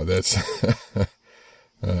 Wow, that's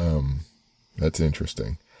that's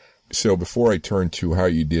interesting. So before I turn to how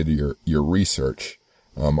you did your research,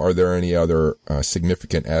 are there any other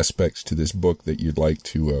significant aspects to this book that you'd like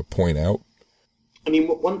to point out? I mean,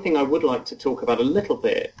 one thing I would like to talk about a little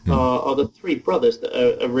bit are the 3 brothers that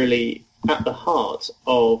are really at the heart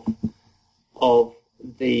of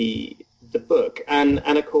the book, and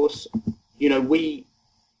of course, the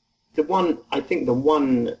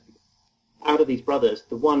one out of these brothers,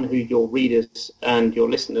 the one who your readers and your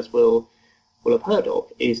listeners will have heard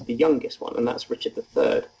of is the youngest one, and that's Richard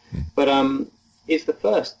III. But is the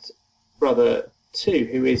first brother too,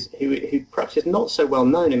 who perhaps is not so well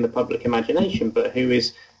known in the public imagination, but who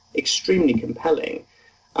is extremely compelling.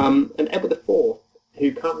 And Edward IV,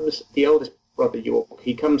 who comes, the oldest brother York,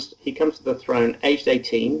 he comes to the throne aged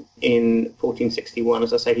 18 in 1461.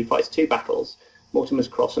 As I say, he fights 2 battles Mortimer's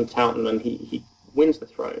Cross and Towton, and he wins the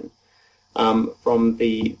throne from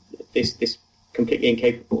this completely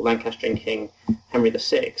incapable Lancastrian king, Henry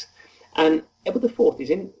VI. And Edward IV is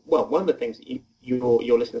one of the things that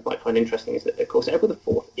your listeners might find interesting is that, of course, Edward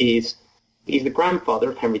IV is the grandfather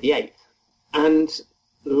of Henry VIII. And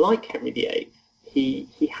like Henry VIII,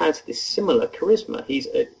 he has this similar charisma. He's,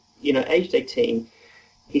 aged 18,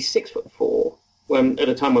 he's 6'4", at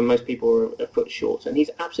a time when most people were a foot short, and he's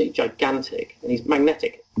absolutely gigantic, and he's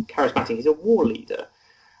magnetic, charismatic. He's a war leader.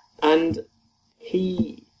 And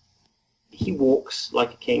he walks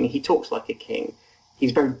like a king, he talks like a king.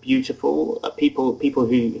 He's very beautiful. People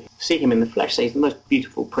who see him in the flesh say he's the most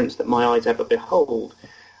beautiful prince that my eyes ever behold.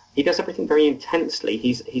 He does everything very intensely.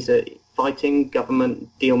 He's a fighting, government,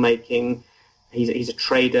 deal making. He's a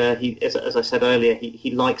trader. As I said earlier,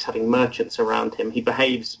 he likes having merchants around him. He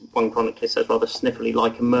behaves, one chronicler says, rather sniffily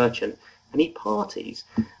like a merchant, and he parties.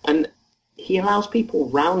 And he allows people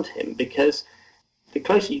round him because the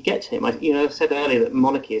closer you get to him, I said earlier that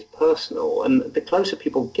monarchy is personal, and the closer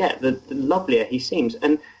people get, the lovelier he seems.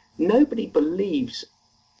 And nobody believes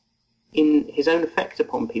in his own effect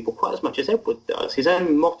upon people quite as much as Edward does. His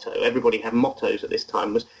own motto, everybody had mottos at this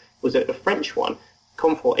time, was a French one,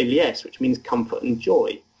 Comfort et liesse, which means comfort and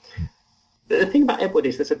joy. But the thing about Edward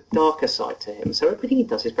is there's a darker side to him. So everything he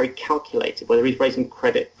does is very calculated, whether he's raising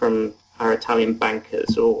credit from our Italian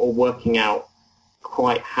bankers or working out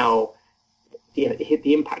quite how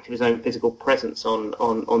the impact of his own physical presence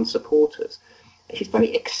on supporters. He's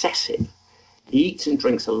very excessive. He eats and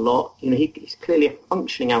drinks a lot. He's clearly a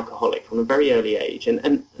functioning alcoholic from a very early age.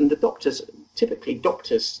 And the doctors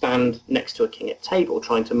stand next to a king at table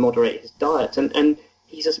trying to moderate his diet. And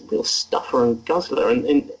he's a real stuffer and guzzler.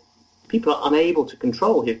 And people are unable to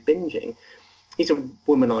control his binging. He's a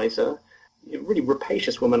womanizer, a really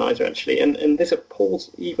rapacious womanizer, actually. And this appalls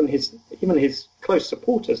even his close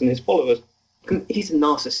supporters and his followers. He's a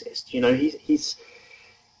narcissist, he's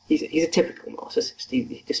a typical narcissist.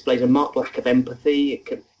 He displays a marked lack of empathy,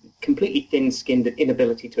 a completely thin-skinned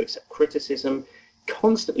inability to accept criticism,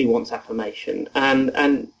 constantly wants affirmation,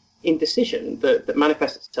 and indecision that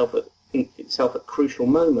manifests itself at crucial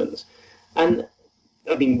moments. And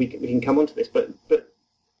I mean, we can come on to this, but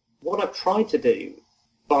what I've tried to do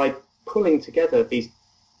by pulling together these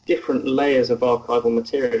different layers of archival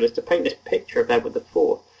material is to paint this picture of Edward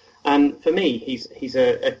IV. And for me, he's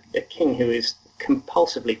a king who is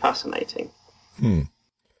compulsively fascinating.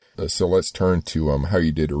 So let's turn to how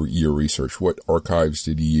you did your research. What archives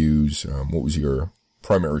did you use? What was your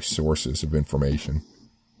primary sources of information?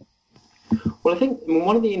 Well, I think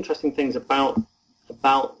one of the interesting things about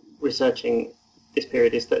researching this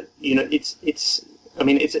period is that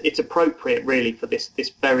it's appropriate really for this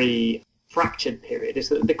very fractured period. Is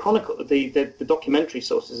that the chronicle, the documentary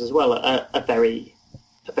sources as well are very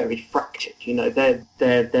fractured.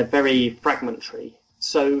 They're very fragmentary.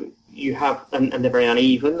 So you have, and they're very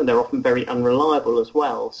uneven, and they're often very unreliable as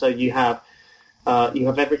well. So you have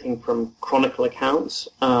everything from chronicle accounts,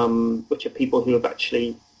 which are people who have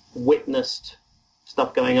actually witnessed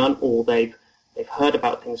stuff going on, or they've heard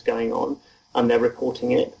about things going on, and they're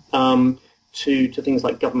reporting it, to things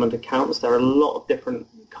like government accounts. There are a lot of different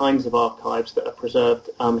kinds of archives that are preserved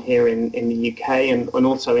here in the UK and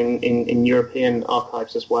also in European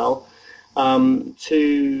archives as well,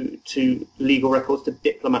 to legal records, to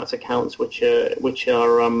diplomats' accounts, which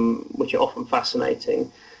are often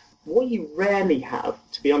fascinating. What you rarely have,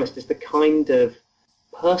 to be honest, is the kind of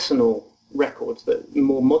personal records that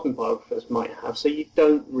more modern biographers might have. So you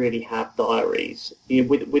don't really have diaries.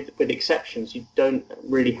 With exceptions, you don't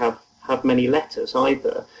really have many letters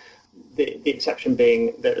either. The exception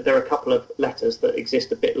being that there are a couple of letters that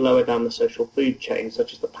exist a bit lower down the social food chain,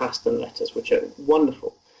 such as the Paston letters, which are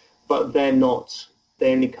wonderful, but they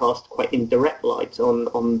only cast quite indirect light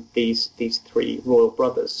on these three royal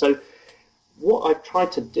brothers. So what I've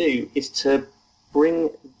tried to do is to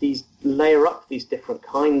layer up these different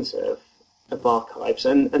kinds of archives,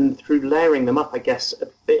 and through layering them up, I guess, a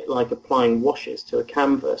bit like applying washes to a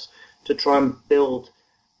canvas, to try and build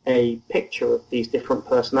a picture of these different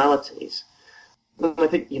personalities. And I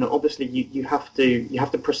think, obviously you have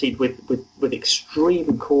to proceed with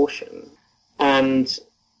extreme caution, and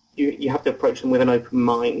you have to approach them with an open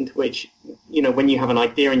mind, which, when you have an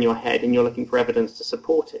idea in your head and you're looking for evidence to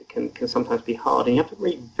support it, can sometimes be hard. And you have to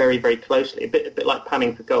read very, very closely, a bit like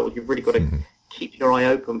panning for gold. You've really got to keep your eye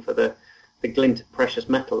open for the glint of precious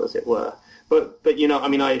metal, as it were. But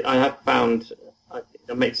I have found,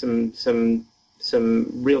 I made some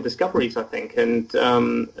real discoveries, I think, and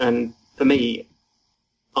for me,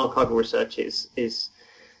 archival research is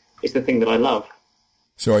the thing that I love.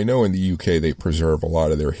 So I know in the UK they preserve a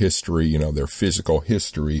lot of their history, their physical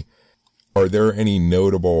history. Are there any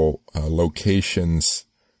notable locations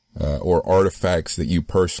or artifacts that you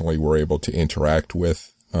personally were able to interact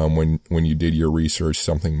with when you did your research,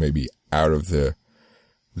 something maybe out of the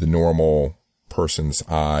normal person's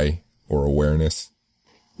eye or awareness?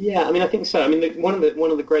 Yeah, I think so. One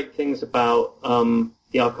of the great things about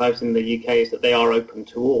the archives in the UK is that they are open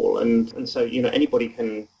to all, and so anybody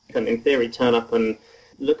can in theory turn up and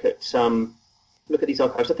look at these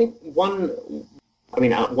archives. I think one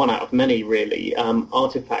out of many really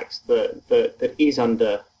artifacts that is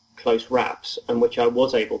under close wraps and which I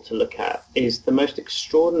was able to look at is the most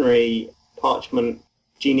extraordinary parchment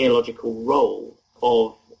genealogical roll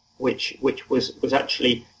of which was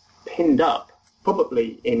actually pinned up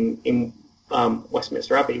probably in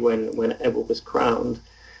Westminster Abbey when Edward was crowned,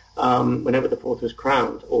 when Edward IV was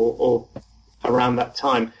crowned, or around that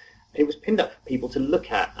time. It was pinned up for people to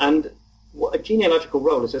look at, and what a genealogical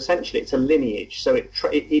roll is essentially it's a lineage. So it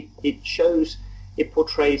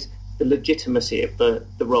portrays the legitimacy of the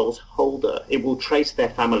roll's holder. It will trace their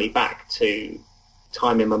family back to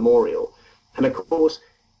time immemorial, and of course,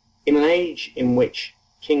 in an age in which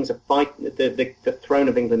kings are fighting, the throne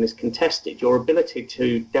of England is contested, your ability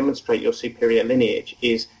to demonstrate your superior lineage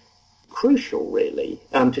is crucial, really,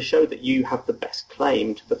 to show that you have the best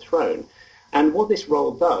claim to the throne. And what this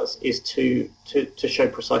roll does is to show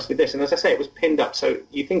precisely this. And as I say, it was pinned up. So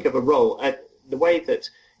you think of a roll, the way that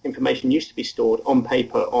information used to be stored on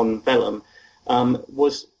paper, on vellum,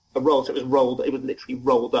 was a roll. So it was rolled, it was literally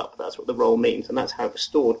rolled up. That's what the roll means, and that's how it was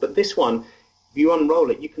stored. But this one, if you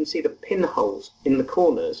unroll it, you can see the pinholes in the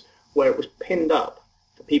corners where it was pinned up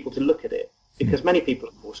for people to look at it. Because many people,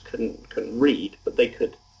 of course, couldn't read, but they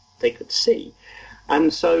could see.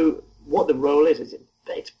 And so what the roll is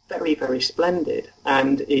it's very, very splendid,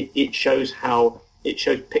 and it shows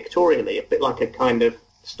pictorially, a bit like a kind of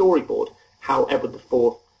storyboard, how Edward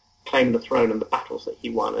IV claimed the throne and the battles that he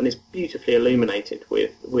won, and it's beautifully illuminated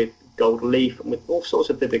with gold leaf and with all sorts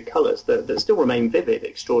of vivid colours that still remain vivid,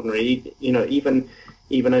 extraordinary, even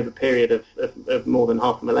over a period of more than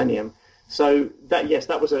half a millennium. So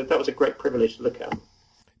that was a great privilege to look at.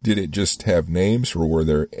 Did it just have names, or were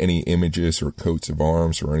there any images or coats of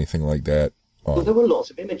arms or anything like that? Well, there were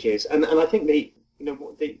lots of images, and I think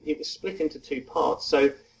it was split into two parts.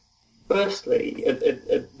 So, firstly, at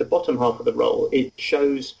the bottom half of the roll, it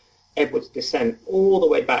shows Edward's descent all the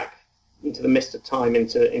way back into the mist of time,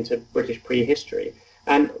 into British prehistory.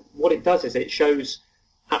 And what it does is it shows,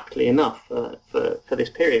 aptly enough for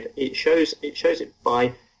this period, it shows it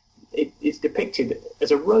by it's depicted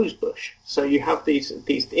as a rose bush. So you have these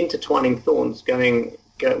intertwining thorns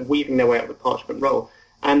weaving their way up the parchment roll,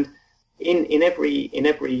 and in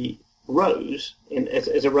every rose,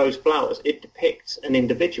 as a rose flowers, it depicts an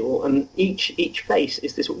individual, and each face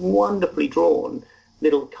is this wonderfully drawn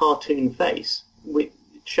little cartoon face,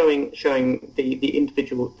 showing the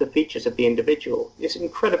individual, the features of the individual. It's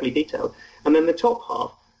incredibly detailed. And then the top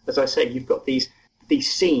half, as I say, you've got these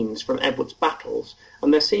scenes from Edward's battles,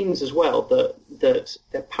 and they're scenes as well that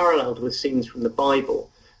they're paralleled with scenes from the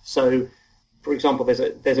Bible. So, for example,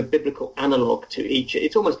 there's a biblical analogue to each.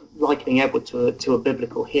 It's almost likening Edward to a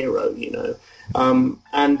biblical hero,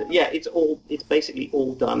 and yeah, it's basically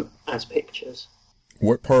all done as pictures.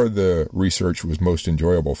 What part of the research was most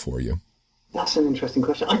enjoyable for you? That's an interesting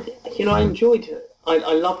question. I enjoyed it.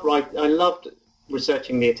 I loved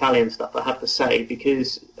researching the Italian stuff, I have to say,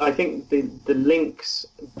 because I think the links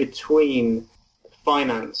between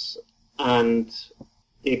finance and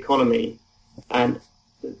the economy and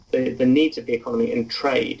the needs of the economy and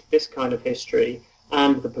trade, this kind of history,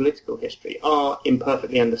 and the political history are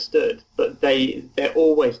imperfectly understood, but they're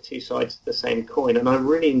always two sides of the same coin. And I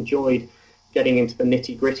really enjoyed getting into the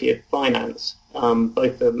nitty-gritty of finance,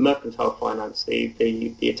 both the mercantile finance, the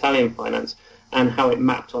Italian finance, and how it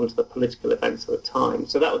mapped onto the political events of the time.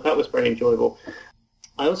 So that was very enjoyable.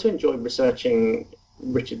 I also enjoyed researching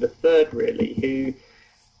Richard III, really,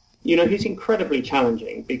 who's incredibly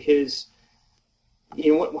challenging, because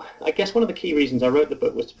I guess one of the key reasons I wrote the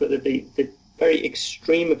book was to put the very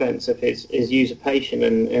extreme events of his usurpation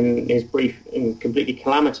and his brief and completely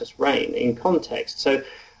calamitous reign in context. So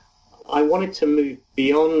I wanted to move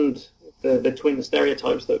beyond the twin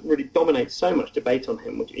stereotypes that really dominate so much debate on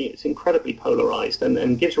him, which is incredibly polarized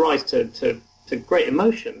and gives rise to great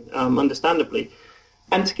emotion, understandably,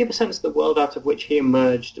 and to give a sense of the world out of which he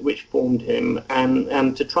emerged, which formed him,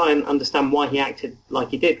 and to try and understand why he acted like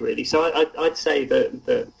he did, really. So I'd say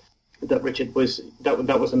that Richard was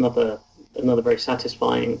another very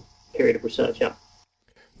satisfying period of research. Yeah.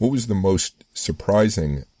 What was the most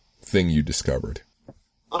surprising thing you discovered?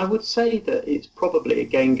 I would say that it's probably,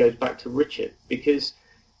 again, goes back to Richard, because,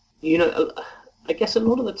 I guess a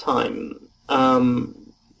lot of the time,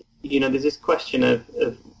 there's this question of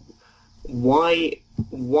why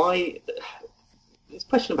this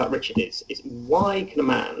question about Richard is why can a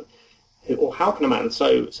man how can a man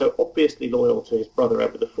so obviously loyal to his brother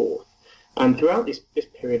Edward IV, and throughout this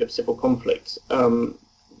period of civil conflict,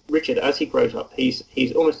 Richard, as he grows up,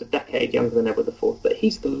 he's almost a decade younger than Edward IV, but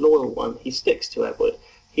he's the loyal one. He sticks to Edward.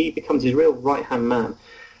 He becomes his real right-hand man.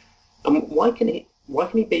 And why can he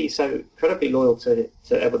be so incredibly loyal to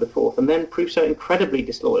Edward IV and then prove so incredibly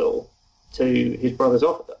disloyal to his brother's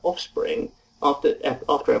offspring after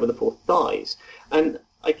Edward IV dies? And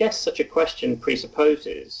I guess such a question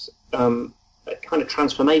presupposes a kind of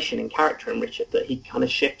transformation in character in Richard, that he kind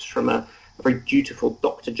of shifts from a very dutiful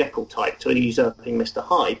Dr. Jekyll type to a usurping Mr.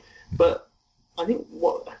 Hyde. But I think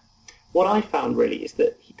what I found really is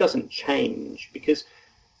that he doesn't change, because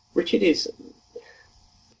Richard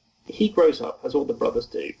he grows up, as all the brothers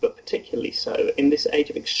do, but particularly so in this age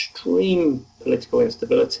of extreme political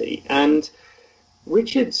instability. And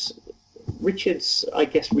Richard's, I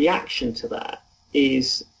guess, reaction to that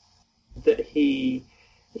is that he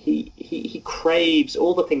craves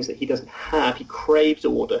all the things that he doesn't have. He craves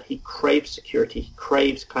order, he craves security, he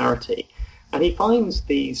craves clarity, and he finds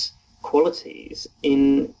these qualities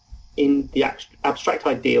in the abstract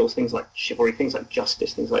ideals, things like chivalry, things like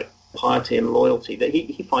justice, things like piety and loyalty, that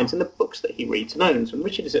he finds in the books that he reads and owns. And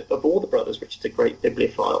Richard is, of all the brothers, Richard's a great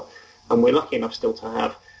bibliophile, and we're lucky enough still to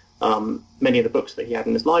have many of the books that he had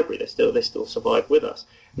in his library. They still survive with us.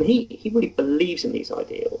 And he really believes in these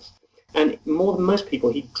ideals. And more than most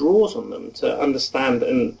people, he draws on them to understand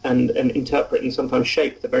and interpret and sometimes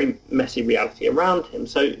shape the very messy reality around him.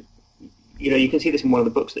 So, you can see this in one of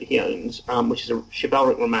the books that he owns, which is a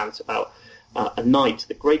chivalric romance about a knight,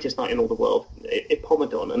 the greatest knight in all the world,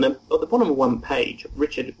 Ipomedon. And then at the bottom of one page,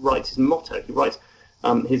 Richard writes his motto. He writes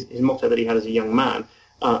his motto that he had as a young man,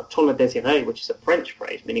 "Ton le désiré," which is a French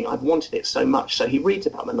phrase, meaning I've wanted it so much. So he reads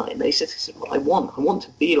about the knight, and he says, "What I want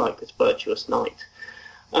to be like this virtuous knight."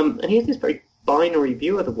 And he has this very binary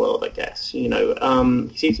view of the world, I guess. He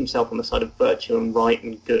sees himself on the side of virtue and right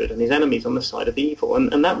and good, and his enemies on the side of evil.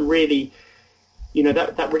 And that really,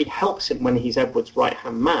 that really helps him when he's Edward's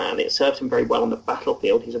right-hand man. It serves him very well on the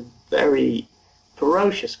battlefield. He's a very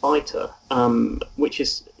ferocious fighter, which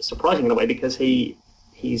is surprising in a way, because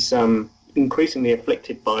he's increasingly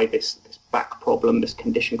afflicted by this back problem, this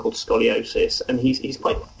condition called scoliosis, and he's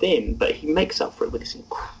quite thin, but he makes up for it with this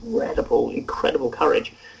incredible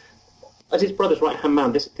courage. As his brother's right-hand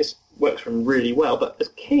man, this works for him really well, but as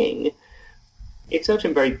king, it serves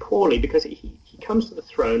him very poorly, because he comes to the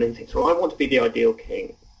throne and he thinks, well, I want to be the ideal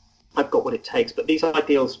king. I've got what it takes, but these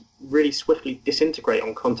ideals really swiftly disintegrate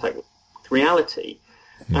on contact with reality,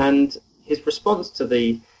 and his response to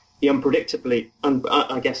the unpredictability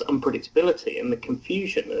and the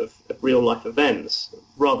confusion of real life events,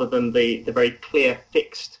 rather than the very clear,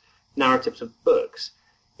 fixed narratives of books,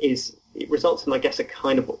 it results in, I guess, a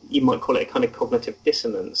kind of what you might call it a kind of cognitive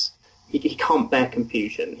dissonance. He can't bear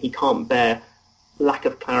confusion. He can't bear lack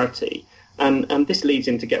of clarity, and this leads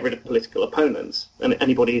him to get rid of political opponents and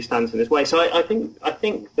anybody who stands in his way. So I think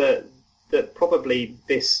that probably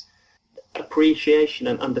this appreciation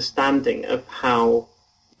and understanding of how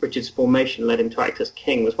Richard's formation led him to act as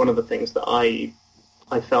king was one of the things that I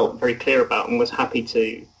felt very clear about and was happy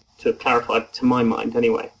to clarify to my mind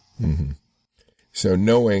anyway. Mm-hmm. So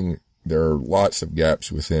knowing there are lots of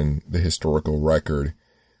gaps within the historical record,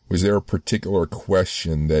 was there a particular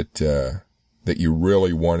question that you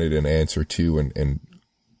really wanted an answer to and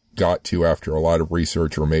got to after a lot of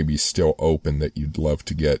research, or maybe still open, that you'd love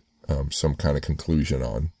to get some kind of conclusion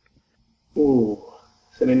on? Ooh,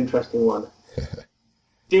 it's an interesting one.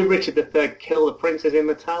 Did Richard III kill the princes in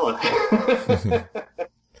the tower?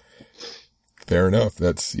 Fair enough.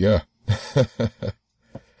 Yeah.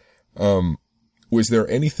 Was there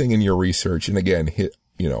anything in your research, and again,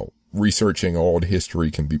 researching old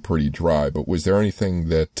history can be pretty dry, but was there anything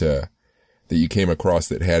that you came across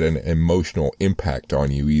that had an emotional impact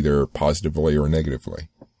on you, either positively or negatively?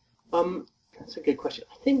 That's a good question.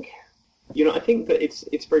 I think that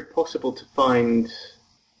it's very possible to find.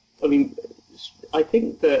 I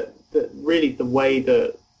think that really the way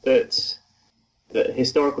that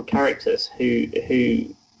historical characters who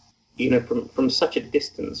from such a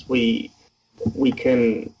distance we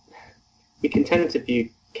can tend to view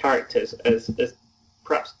characters as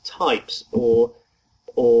perhaps types, or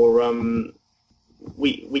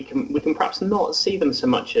we can perhaps not see them so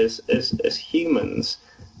much as humans.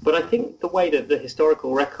 But I think the way that the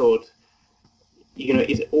historical record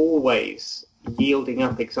is always yielding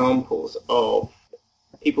up examples of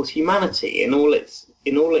people's humanity in all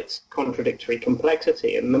its contradictory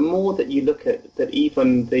complexity. And the more that you look at that,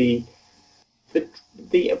 even the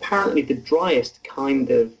apparently the driest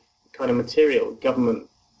kind of material, government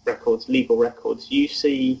records, legal records, you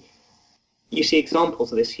see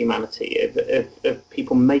examples of this humanity, of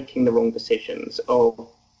people making the wrong decisions, of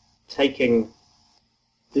taking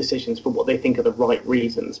decisions for what they think are the right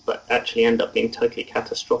reasons, but actually end up being totally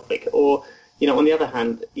catastrophic. Or, on the other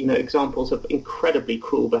hand, examples of incredibly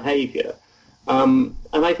cruel behaviour. And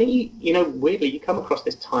I think, weirdly, you come across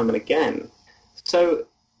this time and again. So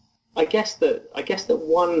I guess that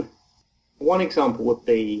one example would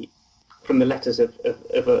be from the letters of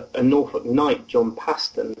a Norfolk knight, John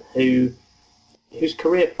Paston, whose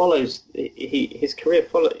career follows is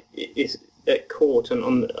at court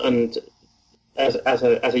and as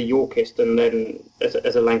a Yorkist, and then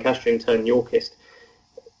as a Lancastrian turned Yorkist,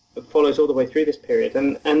 follows all the way through this period.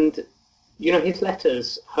 And his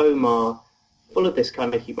letters home are full of this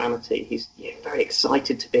kind of humanity. He's very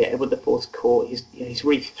excited to be at Edward IV's court. He's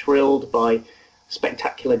really thrilled by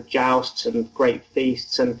spectacular jousts and great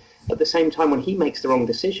feasts, and at the same time, when he makes the wrong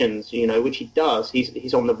decisions, which he does,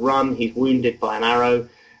 he's on the run, he's wounded by an arrow,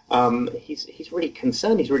 he's really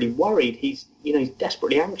concerned, he's really worried, he's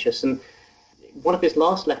desperately anxious. And one of his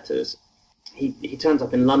last letters, he turns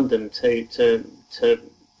up in London to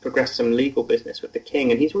progress some legal business with the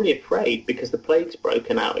king, and he's really afraid because the plague's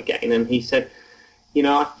broken out again. And he said,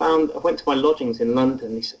 I went to my lodgings in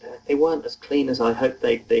London. He said they weren't as clean as I hoped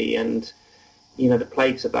they'd be, and the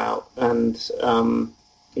plague's about, and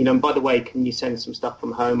by the way, can you send some stuff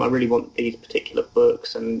from home? I really want these particular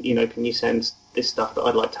books, and can you send this stuff that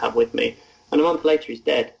I'd like to have with me? And a month later, he's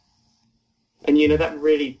dead. And that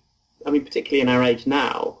really, particularly in our age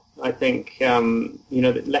now, I think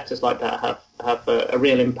that letters like that have a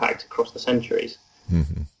real impact across the centuries.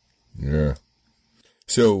 Mm-hmm. Yeah.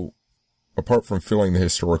 So, apart from filling the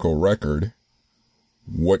historical record,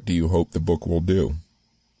 what do you hope the book will do?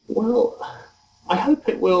 Well, I hope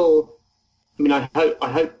it will. I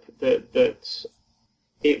hope that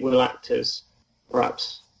it will act as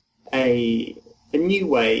perhaps a new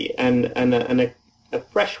way and a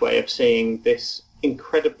fresh way of seeing this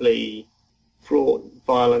incredibly fraught,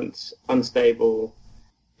 violent, unstable,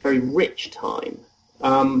 very rich time.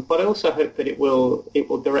 But I also hope that it will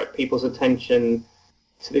direct people's attention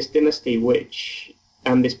to this dynasty,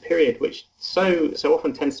 this period, which so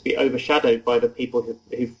often tends to be overshadowed by the people who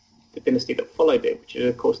the dynasty that followed it, which is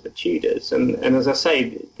of course the Tudors. And as I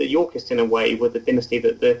say, the Yorkists in a way were the dynasty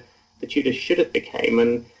that the Tudors should have became,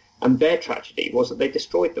 and their tragedy was that they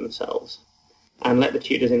destroyed themselves and let the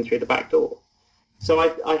Tudors in through the back door. So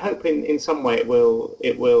I hope in some way it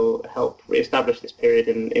will help reestablish this period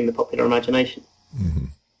in the popular imagination. Mm-hmm.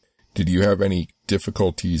 Did you have any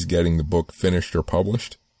difficulties getting the book finished or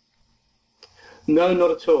published? No,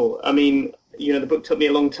 not at all. The book took me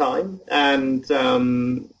a long time, and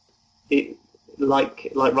it,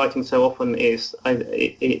 like writing so often is,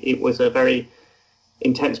 it was a very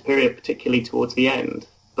intense period, particularly towards the end.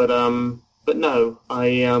 But no,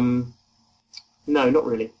 no, not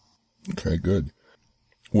really. Okay, good.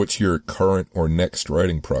 What's your current or next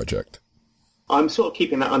writing project? I'm sort of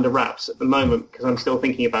keeping that under wraps at the moment because I'm still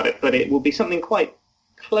thinking about it, but it will be something quite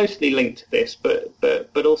closely linked to this,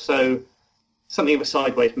 but also something of a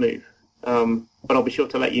sideways move. But I'll be sure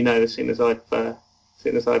to let you know as soon as I've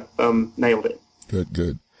nailed it.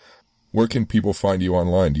 Good. Where can people find you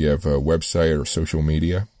online? Do you have a website or social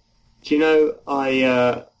media? Do you know,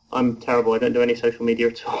 I'm terrible. I don't do any social media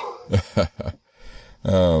at all.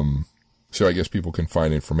 So I guess people can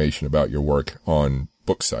find information about your work on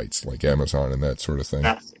book sites like Amazon and that sort of thing.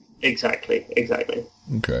 Exactly.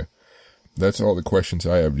 Okay. That's all the questions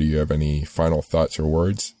I have. Do you have any final thoughts or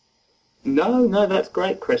words? No, that's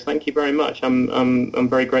great, Chris. Thank you very much. I'm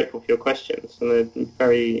very grateful for your questions, and they're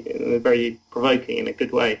very provoking in a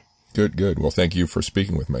good way. Good. Well, thank you for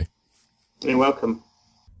speaking with me. You're welcome.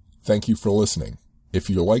 Thank you for listening. If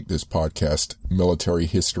you like this podcast, Military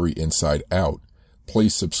History Inside Out,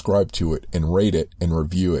 please subscribe to it and rate it and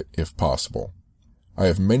review it if possible. I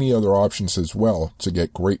have many other options as well to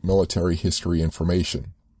get great military history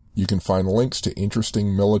information. You can find links to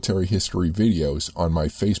interesting military history videos on my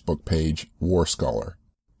Facebook page, War Scholar.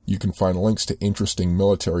 You can find links to interesting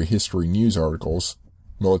military history news articles,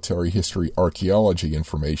 military history archaeology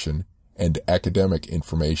information, and academic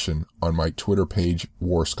information on my Twitter page,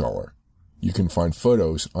 War Scholar. You can find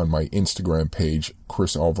photos on my Instagram page,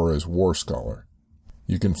 Chris Alvarez War Scholar.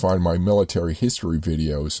 You can find my military history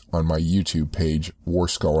videos on my YouTube page, War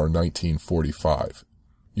Scholar 1945.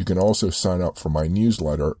 You You can also sign up for my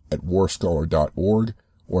newsletter at warscholar.org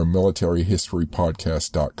or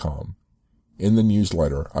militaryhistorypodcast.com. In the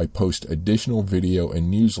newsletter, I post additional video and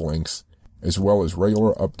news links, as well as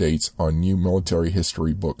regular updates on new military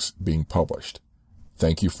history books being published.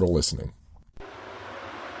 Thank you for listening.